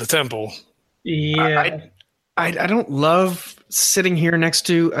back to the temple. Yeah. I don't love sitting here next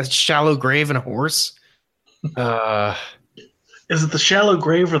to a shallow grave and a horse. Is it the shallow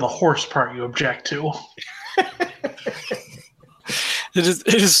grave or the horse part you object to?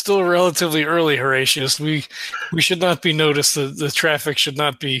 It is still relatively early, Horatius. We should not be noticed. The traffic should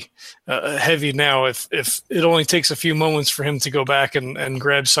not be heavy now. If it only takes a few moments for him to go back and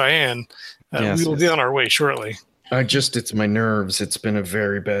grab Cyan, we will be on our way shortly. It's my nerves. It's been a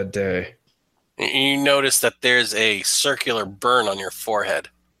very bad day. You notice that there's a circular burn on your forehead.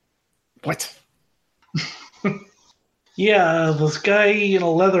 What? Yeah, this guy in a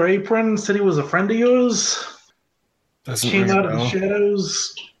leather apron said he was a friend of yours. Came out of the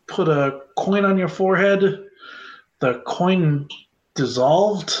shadows, put a coin on your forehead. The coin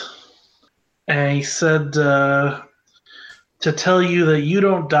dissolved. And he said to tell you that you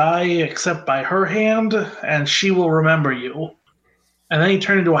don't die except by her hand, and she will remember you. And then he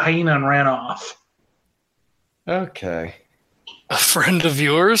turned into a hyena and ran off. Okay. A friend of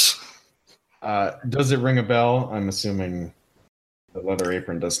yours? Does it ring a bell? I'm assuming the leather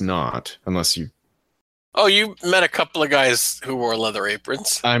apron does not, unless you... Oh, you met a couple of guys who wore leather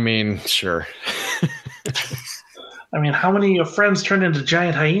aprons. I mean, sure. I mean, how many of your friends turned into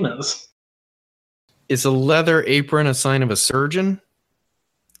giant hyenas? Is a leather apron a sign of a surgeon?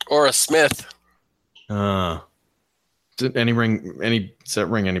 Or a smith. Does that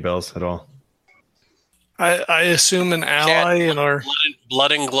ring any bells at all? I assume an ally in our...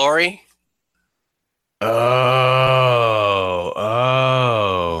 Blood and Glory? Oh,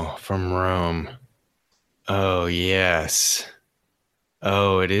 from Rome. Oh, yes.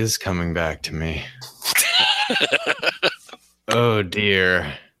 Oh, it is coming back to me. Oh,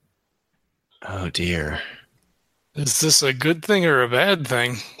 dear. Oh, dear. Is this a good thing or a bad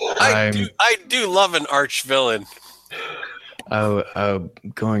thing? I do love an arch villain. I'm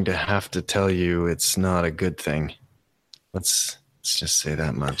going to have to tell you it's not a good thing. Let's just say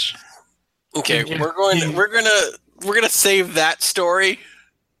that much. Okay, we're gonna save that story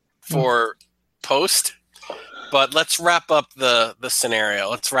for post. But let's wrap up the scenario.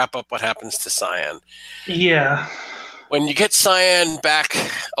 Let's wrap up what happens to Cyan. Yeah. When you get Cyan back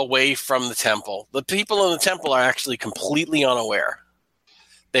away from the temple, the people in the temple are actually completely unaware.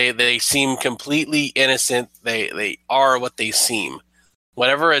 They seem completely innocent. They are what they seem.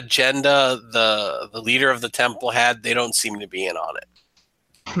 Whatever agenda the leader of the temple had, they don't seem to be in on it.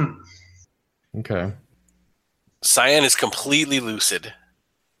 Okay. Cyan is completely lucid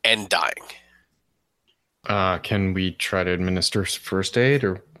and dying. Can we try to administer first aid,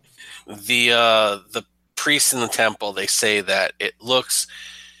 or the priests in the temple? They say that it looks.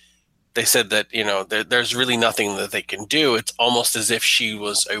 They said that there's really nothing that they can do. It's almost as if she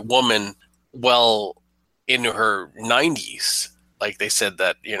was a woman well into her 90s. Like they said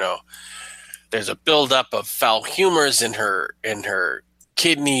that there's a buildup of foul humors in her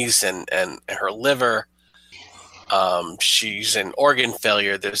kidneys and her liver. She's in organ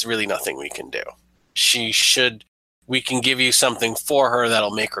failure. There's really nothing we can do. We can give you something for her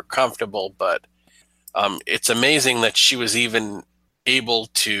that'll make her comfortable, but it's amazing that she was even able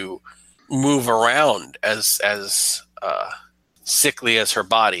to move around as sickly as her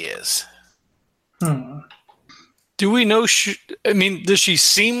body is. Do we know does she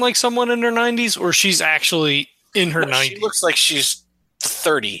seem like someone in her 90s, or she's actually in her 90s? She looks like she's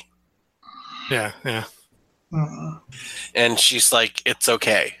 30. Yeah. And she's like, it's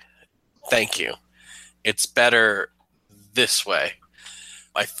okay. Thank you. It's better this way.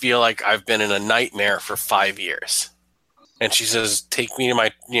 I feel like I've been in a nightmare for 5 years. And she says, take me to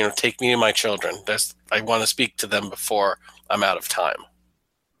my children. I want to speak to them before I'm out of time.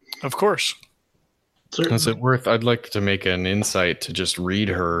 Of course. Is it worth? I'd like to make an insight to just read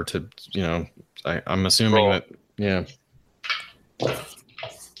her to, I'm assuming that, yeah.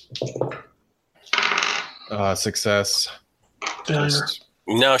 Success.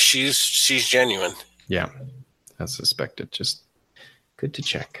 No, she's genuine. Yeah, as suspected. Just good to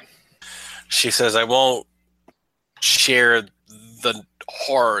check. She says, I won't share the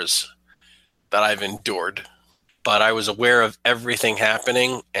horrors that I've endured, but I was aware of everything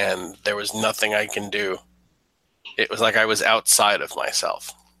happening, and there was nothing I can do. It was like I was outside of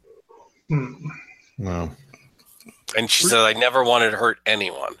myself. Wow. And she said, I never wanted to hurt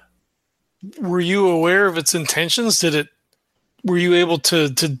anyone. Were you aware of its intentions? Were you able to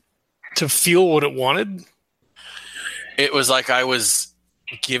feel what it wanted? It was like I was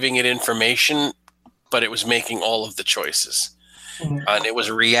giving it information, but it was making all of the choices. And it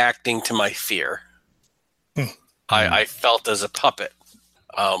was reacting to my fear. I felt as a puppet,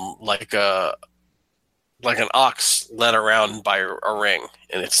 like an ox led around by a ring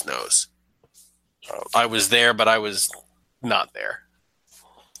in its nose. I was there, but I was not there.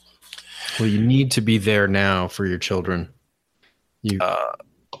 Well, you need to be there now for your children. You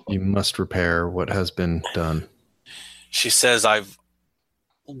must repair what has been done. She says, I've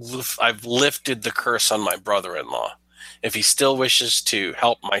lifted the curse on my brother-in-law. If he still wishes to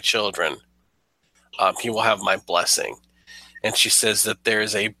help my children, he will have my blessing. And she says that there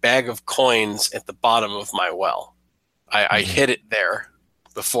is a bag of coins at the bottom of my well. I hid it there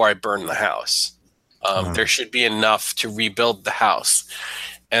before I burned the house. There should be enough to rebuild the house.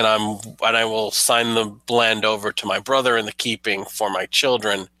 And I will sign the land over to my brother in the keeping for my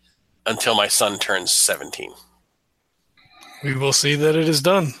children until my son turns 17. We will see that it is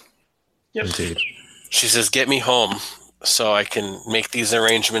done. Yep. Indeed. She says, get me home so I can make these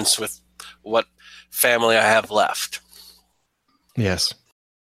arrangements with what family I have left. Yes.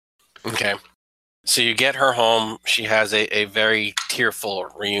 Okay. So you get her home. She has a very tearful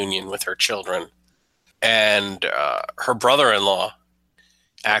reunion with her children. And her brother-in-law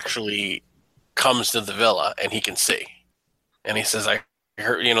actually comes to the villa, and he can see. And he says, I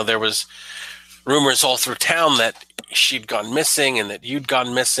heard, there was rumors all through town that she'd gone missing and that you'd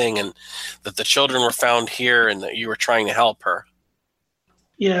gone missing and that the children were found here and that you were trying to help her.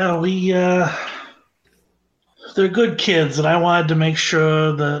 Yeah, they're good kids, and I wanted to make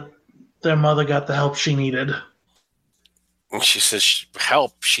sure that their mother got the help she needed. And she says,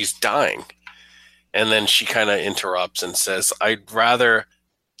 help, she's dying. And then she kind of interrupts and says, I'd rather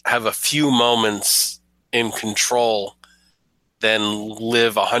have a few moments in control than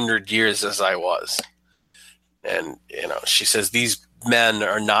live 100 years as I was. And, she says, these men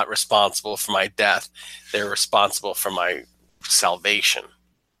are not responsible for my death. They're responsible for my salvation.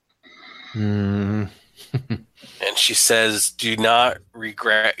 Mm. And she says, do not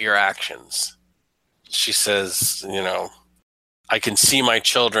regret your actions. She says, I can see my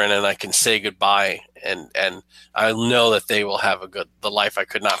children and I can say goodbye, and I know that they will have the life I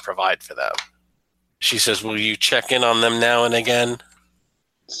could not provide for them. She says, will you check in on them now and again?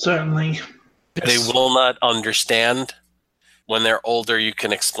 Certainly. Yes. They will not understand. When they're older, you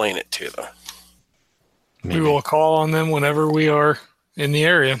can explain it to them. Maybe. We will call on them whenever we are in the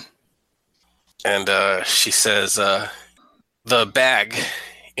area. And she says, the bag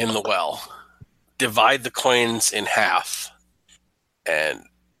in the well, divide the coins in half. And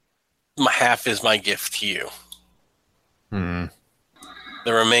half is my gift to you. Hmm.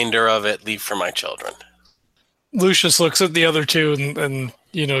 The remainder of it, leave for my children. Lucius looks at the other two and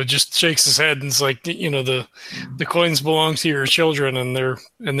just shakes his head and is like, the coins belong to your children and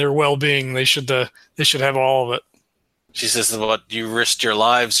their well-being. They should have all of it. She says, "What, you risked your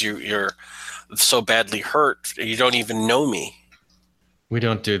lives? You're so badly hurt. You don't even know me." We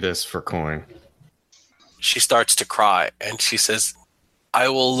don't do this for coin. She starts to cry and she says, I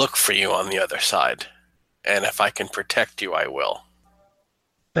will look for you on the other side. And if I can protect you, I will.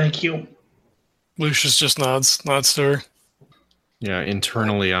 Thank you. Lucius just nods to her. Yeah,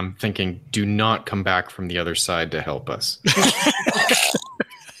 internally I'm thinking, do not come back from the other side to help us.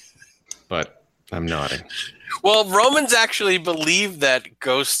 But I'm nodding. Well, Romans actually believe that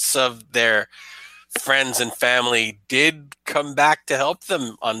ghosts of their friends and family did come back to help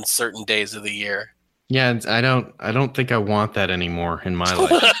them on certain days of the year. Yeah, I don't think I want that anymore in my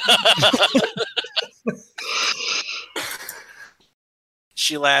life.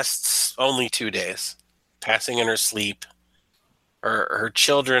 She lasts only 2 days, passing in her sleep. Her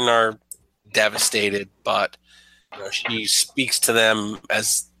children are devastated, but she speaks to them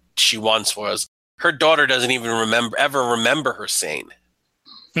as she once was. Her daughter doesn't even remember her saying.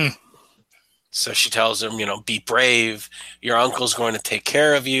 So she tells them, be brave. Your uncle's going to take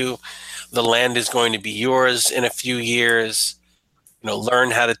care of you. The land is going to be yours in a few years.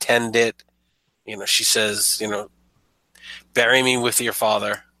 Learn how to tend it. She says, bury me with your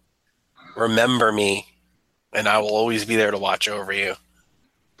father. Remember me, and I will always be there to watch over you.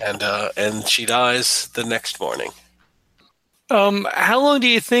 And she dies the next morning. How long do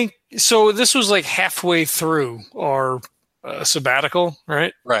you think? So this was like halfway through our sabbatical,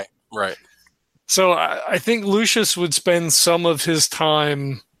 right? Right. So I think Lucius would spend some of his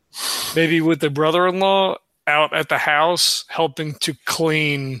time maybe with the brother-in-law out at the house helping to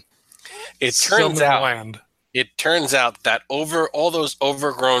clean some of the land. It turns out that all those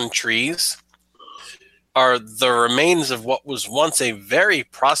overgrown trees are the remains of what was once a very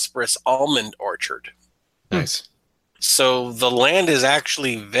prosperous almond orchard. Nice. So the land is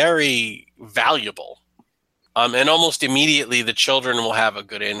actually very valuable. And almost immediately the children will have a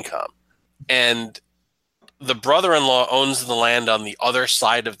good income. And the brother-in-law owns the land on the other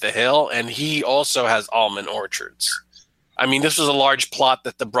side of the hill, and he also has almond orchards. I mean, this was a large plot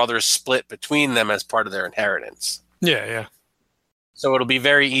that the brothers split between them as part of their inheritance. Yeah. So it'll be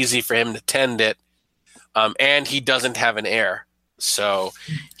very easy for him to tend it. And he doesn't have an heir. So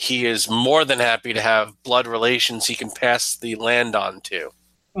he is more than happy to have blood relations he can pass the land on to.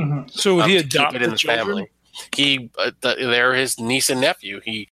 Mm-hmm. So would he adopt it in the family? They're his niece and nephew.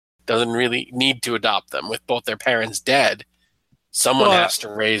 He doesn't really need to adopt them. With both their parents dead, someone has to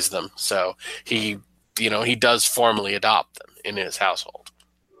raise them. So he does formally adopt them in his household.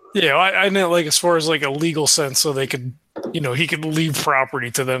 Yeah, I meant like as far as like a legal sense, so they could, he could leave property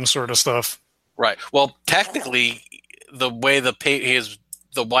to them, sort of stuff. Right. Well, technically, the way the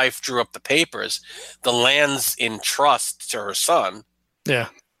wife drew up the papers, the land's in trust to her son. Yeah.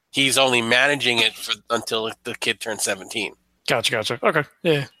 He's only managing it until the kid turns 17. Gotcha. Okay.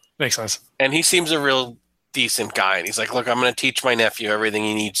 Yeah, makes sense. And he seems a real decent guy. And he's like, look, I'm going to teach my nephew everything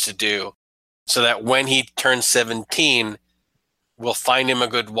he needs to do so that when he turns 17, we'll find him a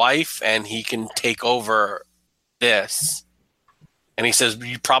good wife and he can take over this. And he says,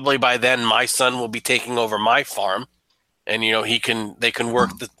 probably by then my son will be taking over my farm. And, they can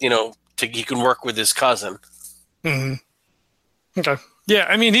work, he can work with his cousin. Mm-hmm. Okay. Yeah,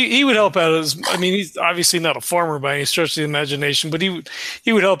 I mean, he would help out he's obviously not a farmer by any stretch of the imagination, but he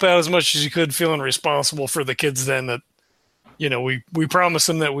would help out as much as he could, feeling responsible for the kids then that, we promised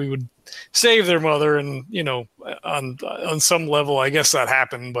them that we would save their mother and, on some level, I guess that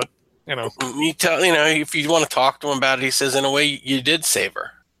happened, but, if you want to talk to him about it, he says, in a way, you did save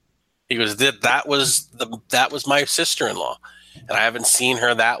her. He goes, that was my sister-in-law, and I haven't seen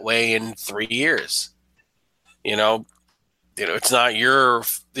her that way in 3 years. It's not you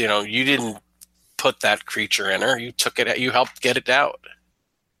didn't put that creature in her. You took it, you helped get it out.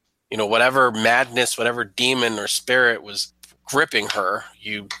 Whatever madness, whatever demon or spirit was gripping her,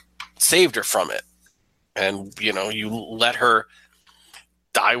 you saved her from it. And, you let her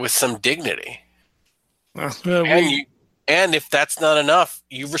die with some dignity. And if that's not enough,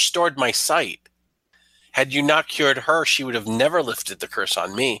 you restored my sight. Had you not cured her, she would have never lifted the curse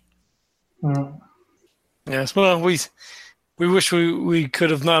on me. Yes, well, we wish we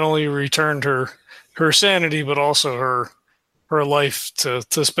could have not only returned her sanity, but also her life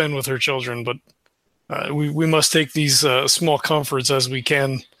to spend with her children. But we must take these small comforts as we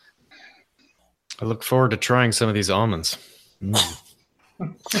can. I look forward to trying some of these almonds.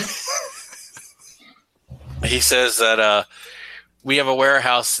 He says that we have a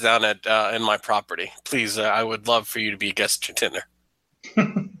warehouse down at in my property. Please, I would love for you to be a guest at dinner.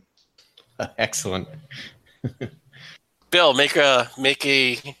 Excellent. Bill, make a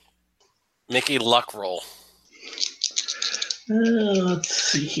luck roll. Let's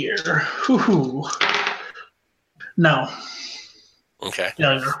see here. Woo-hoo. No. Okay.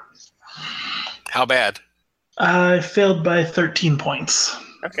 Failure. How bad? I failed by 13 points.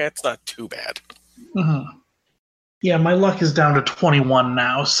 Okay, it's not too bad. Mm-hmm. Yeah, my luck is down to 21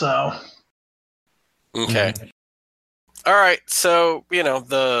 now, so. Okay. All right, so,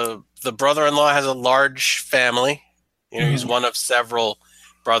 the brother-in-law has a large family. He's one of several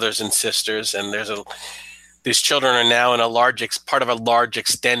brothers and sisters, and these children are now in part of a large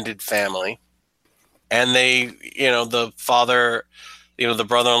extended family. And they, the father, the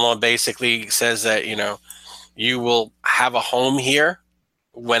brother-in-law basically says that, you will have a home here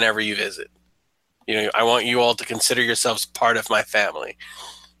whenever you visit. I want you all to consider yourselves part of my family.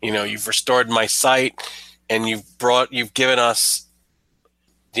 You've restored my sight, and you've given us,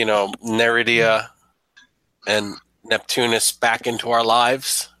 Neridia and Neptunus back into our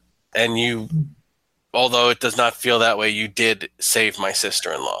lives. And although it does not feel that way, you did save my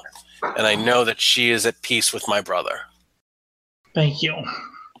sister-in-law. And I know that she is at peace with my brother. Thank you.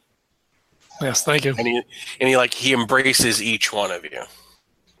 Yes, thank you. And he embraces each one of you.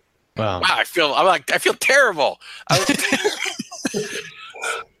 Wow. I feel terrible.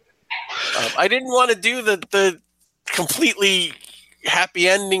 I didn't want to do the completely happy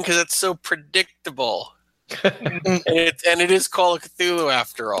ending because it's so predictable. and it is Call of Cthulhu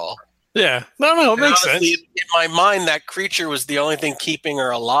after all. Yeah. No, it makes sense. In my mind, that creature was the only thing keeping her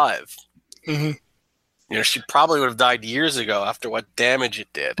alive. Mm-hmm. She probably would have died years ago after what damage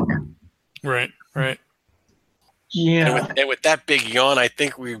it did. Right. Yeah. And with that big yawn, I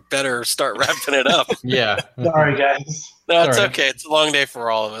think we better start wrapping it up. Yeah. Sorry, guys. No, it's okay. It's a long day for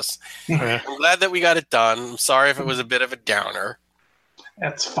all of us. I'm glad that we got it done. I'm sorry if it was a bit of a downer.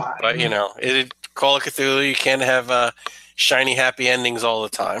 That's fine. But, Call of Cthulhu. You can't have shiny, happy endings all the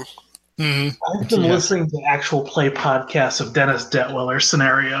time. Mm-hmm. I've been listening to actual play podcasts of Dennis Detwiller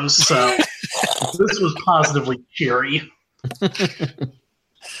scenarios, so this was positively cheery. And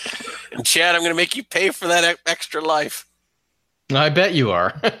Chad, I'm going to make you pay for that extra life. I bet you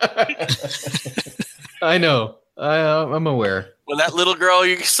are. I know. I'm aware. When that little girl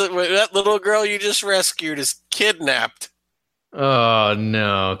you just rescued is kidnapped. Oh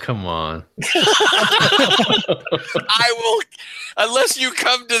no! Come on. I will, unless you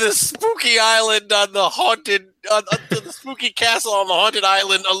come to the spooky island on the to the spooky castle on the haunted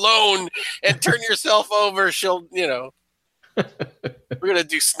island alone and turn yourself over. She'll, we're gonna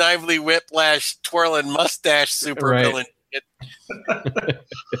do Snively Whiplash twirling mustache supervillain. Right.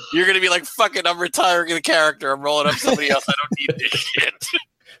 You're gonna be like, fuck it, I'm retiring the character. I'm rolling up somebody else. I don't need this shit.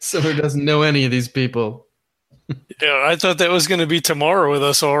 Someone who doesn't know any of these people. Yeah, I thought that was going to be tomorrow with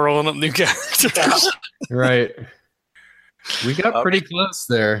us all rolling up new characters. Right. We got pretty close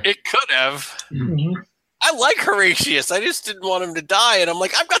there. It could have. Mm-hmm. I like Horatius. I just didn't want him to die, and I'm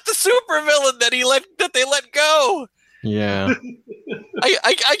like, I've got the supervillain that they let go. Yeah.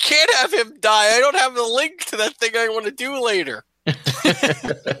 I can't have him die. I don't have the link to that thing I want to do later.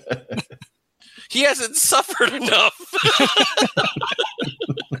 He hasn't suffered enough.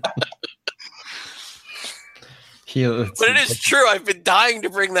 But it is true. I've been dying to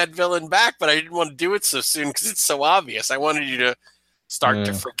bring that villain back, but I didn't want to do it so soon because it's so obvious. I wanted you to start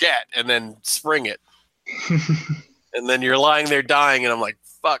to forget and then spring it. And then you're lying there dying, and I'm like,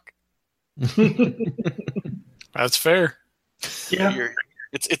 fuck. That's fair. Yeah.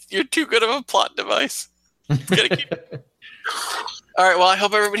 You're too good of a plot device. Gotta keep it. All right, well, I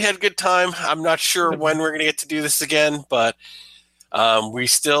hope everybody had a good time. I'm not sure when we're going to get to do this again, but we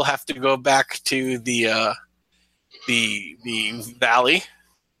still have to go back to the valley.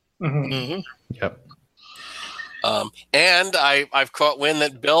 Mm-hmm. Yep. And I've caught wind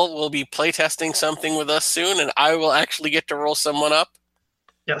that Bill will be playtesting something with us soon, and I will actually get to roll someone up.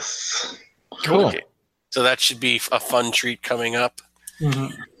 Yes. Cool. Okay. So that should be a fun treat coming up. Mm-hmm.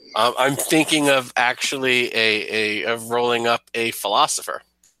 I'm thinking of actually of rolling up a philosopher.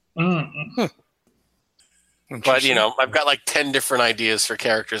 Mm-hmm. But, I've got like 10 different ideas for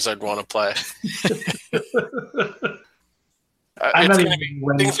characters I'd want to play. Things are going to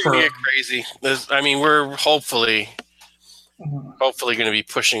get crazy. We're hopefully going to be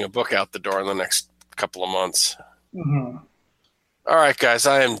pushing a book out the door in the next couple of months. Mm-hmm. All right, guys,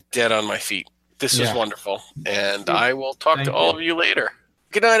 I am dead on my feet. This was wonderful, and I will talk to all of you later.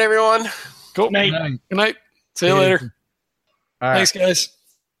 Good night, everyone. Cool. Good night. See you later. All right. Thanks, guys.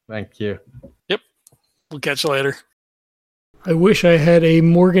 Thank you. Yep. We'll catch you later. I wish I had a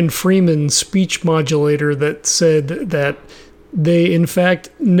Morgan Freeman speech modulator that said that they, in fact,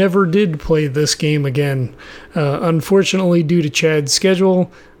 never did play this game again. Unfortunately, due to Chad's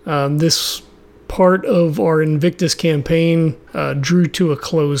schedule, this part of our Invictus campaign drew to a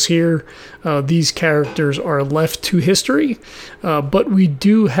close here. These characters are left to history, but we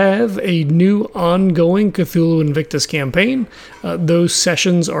do have a new ongoing Cthulhu Invictus campaign. Those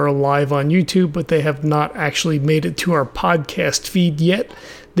sessions are live on YouTube, but they have not actually made it to our podcast feed yet.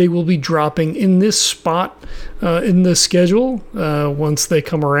 They will be dropping in this spot in the schedule once they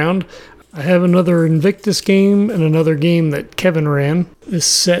come around. I have another Invictus game and another game that Kevin ran is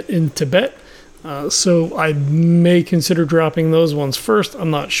set in Tibet. So I may consider dropping those ones first.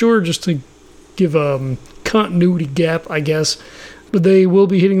 I'm not sure, just to give a continuity gap, I guess. But they will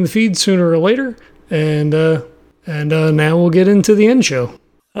be hitting the feed sooner or later. And now we'll get into the end show.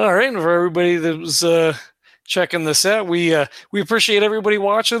 All right, and for everybody that was checking this out, we appreciate everybody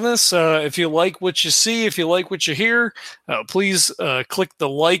watching this. If you like what you see, if you like what you hear, please click the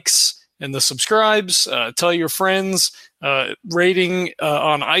likes and the subscribes. Tell your friends. Rating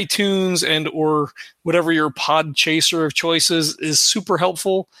on iTunes and or whatever your pod chaser of choices is super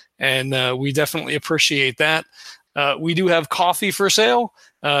helpful, and we definitely appreciate that. We do have coffee for sale.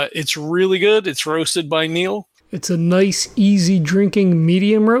 It's really good. It's roasted by Neil. It's a nice, easy drinking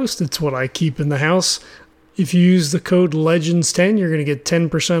medium roast. It's what I keep in the house. If you use the code LEGENDS10, you're going to get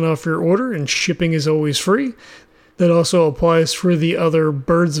 10% off your order, and shipping is always free. That also applies for the other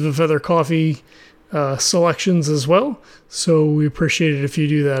Birds of a Feather coffee selections as well, so we appreciate it if you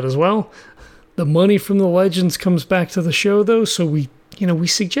do that as well. The money from the Legends comes back to the show, though, so we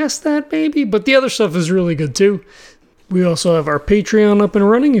suggest that maybe, but the other stuff is really good too. We also have our Patreon up and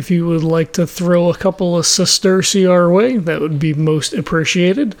running. If you would like to throw a couple of sesterces our way, that would be most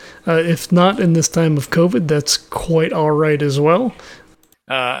appreciated. If not, in this time of COVID, that's quite all right as well.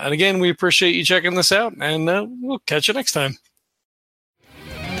 And again, we appreciate you checking this out, and we'll catch you next time.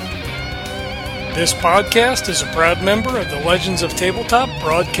 This podcast is a proud member of the Legends of Tabletop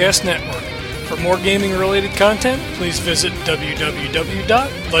Broadcast Network. For more gaming-related content, please visit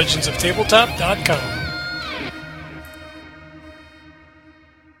www.legendsoftabletop.com.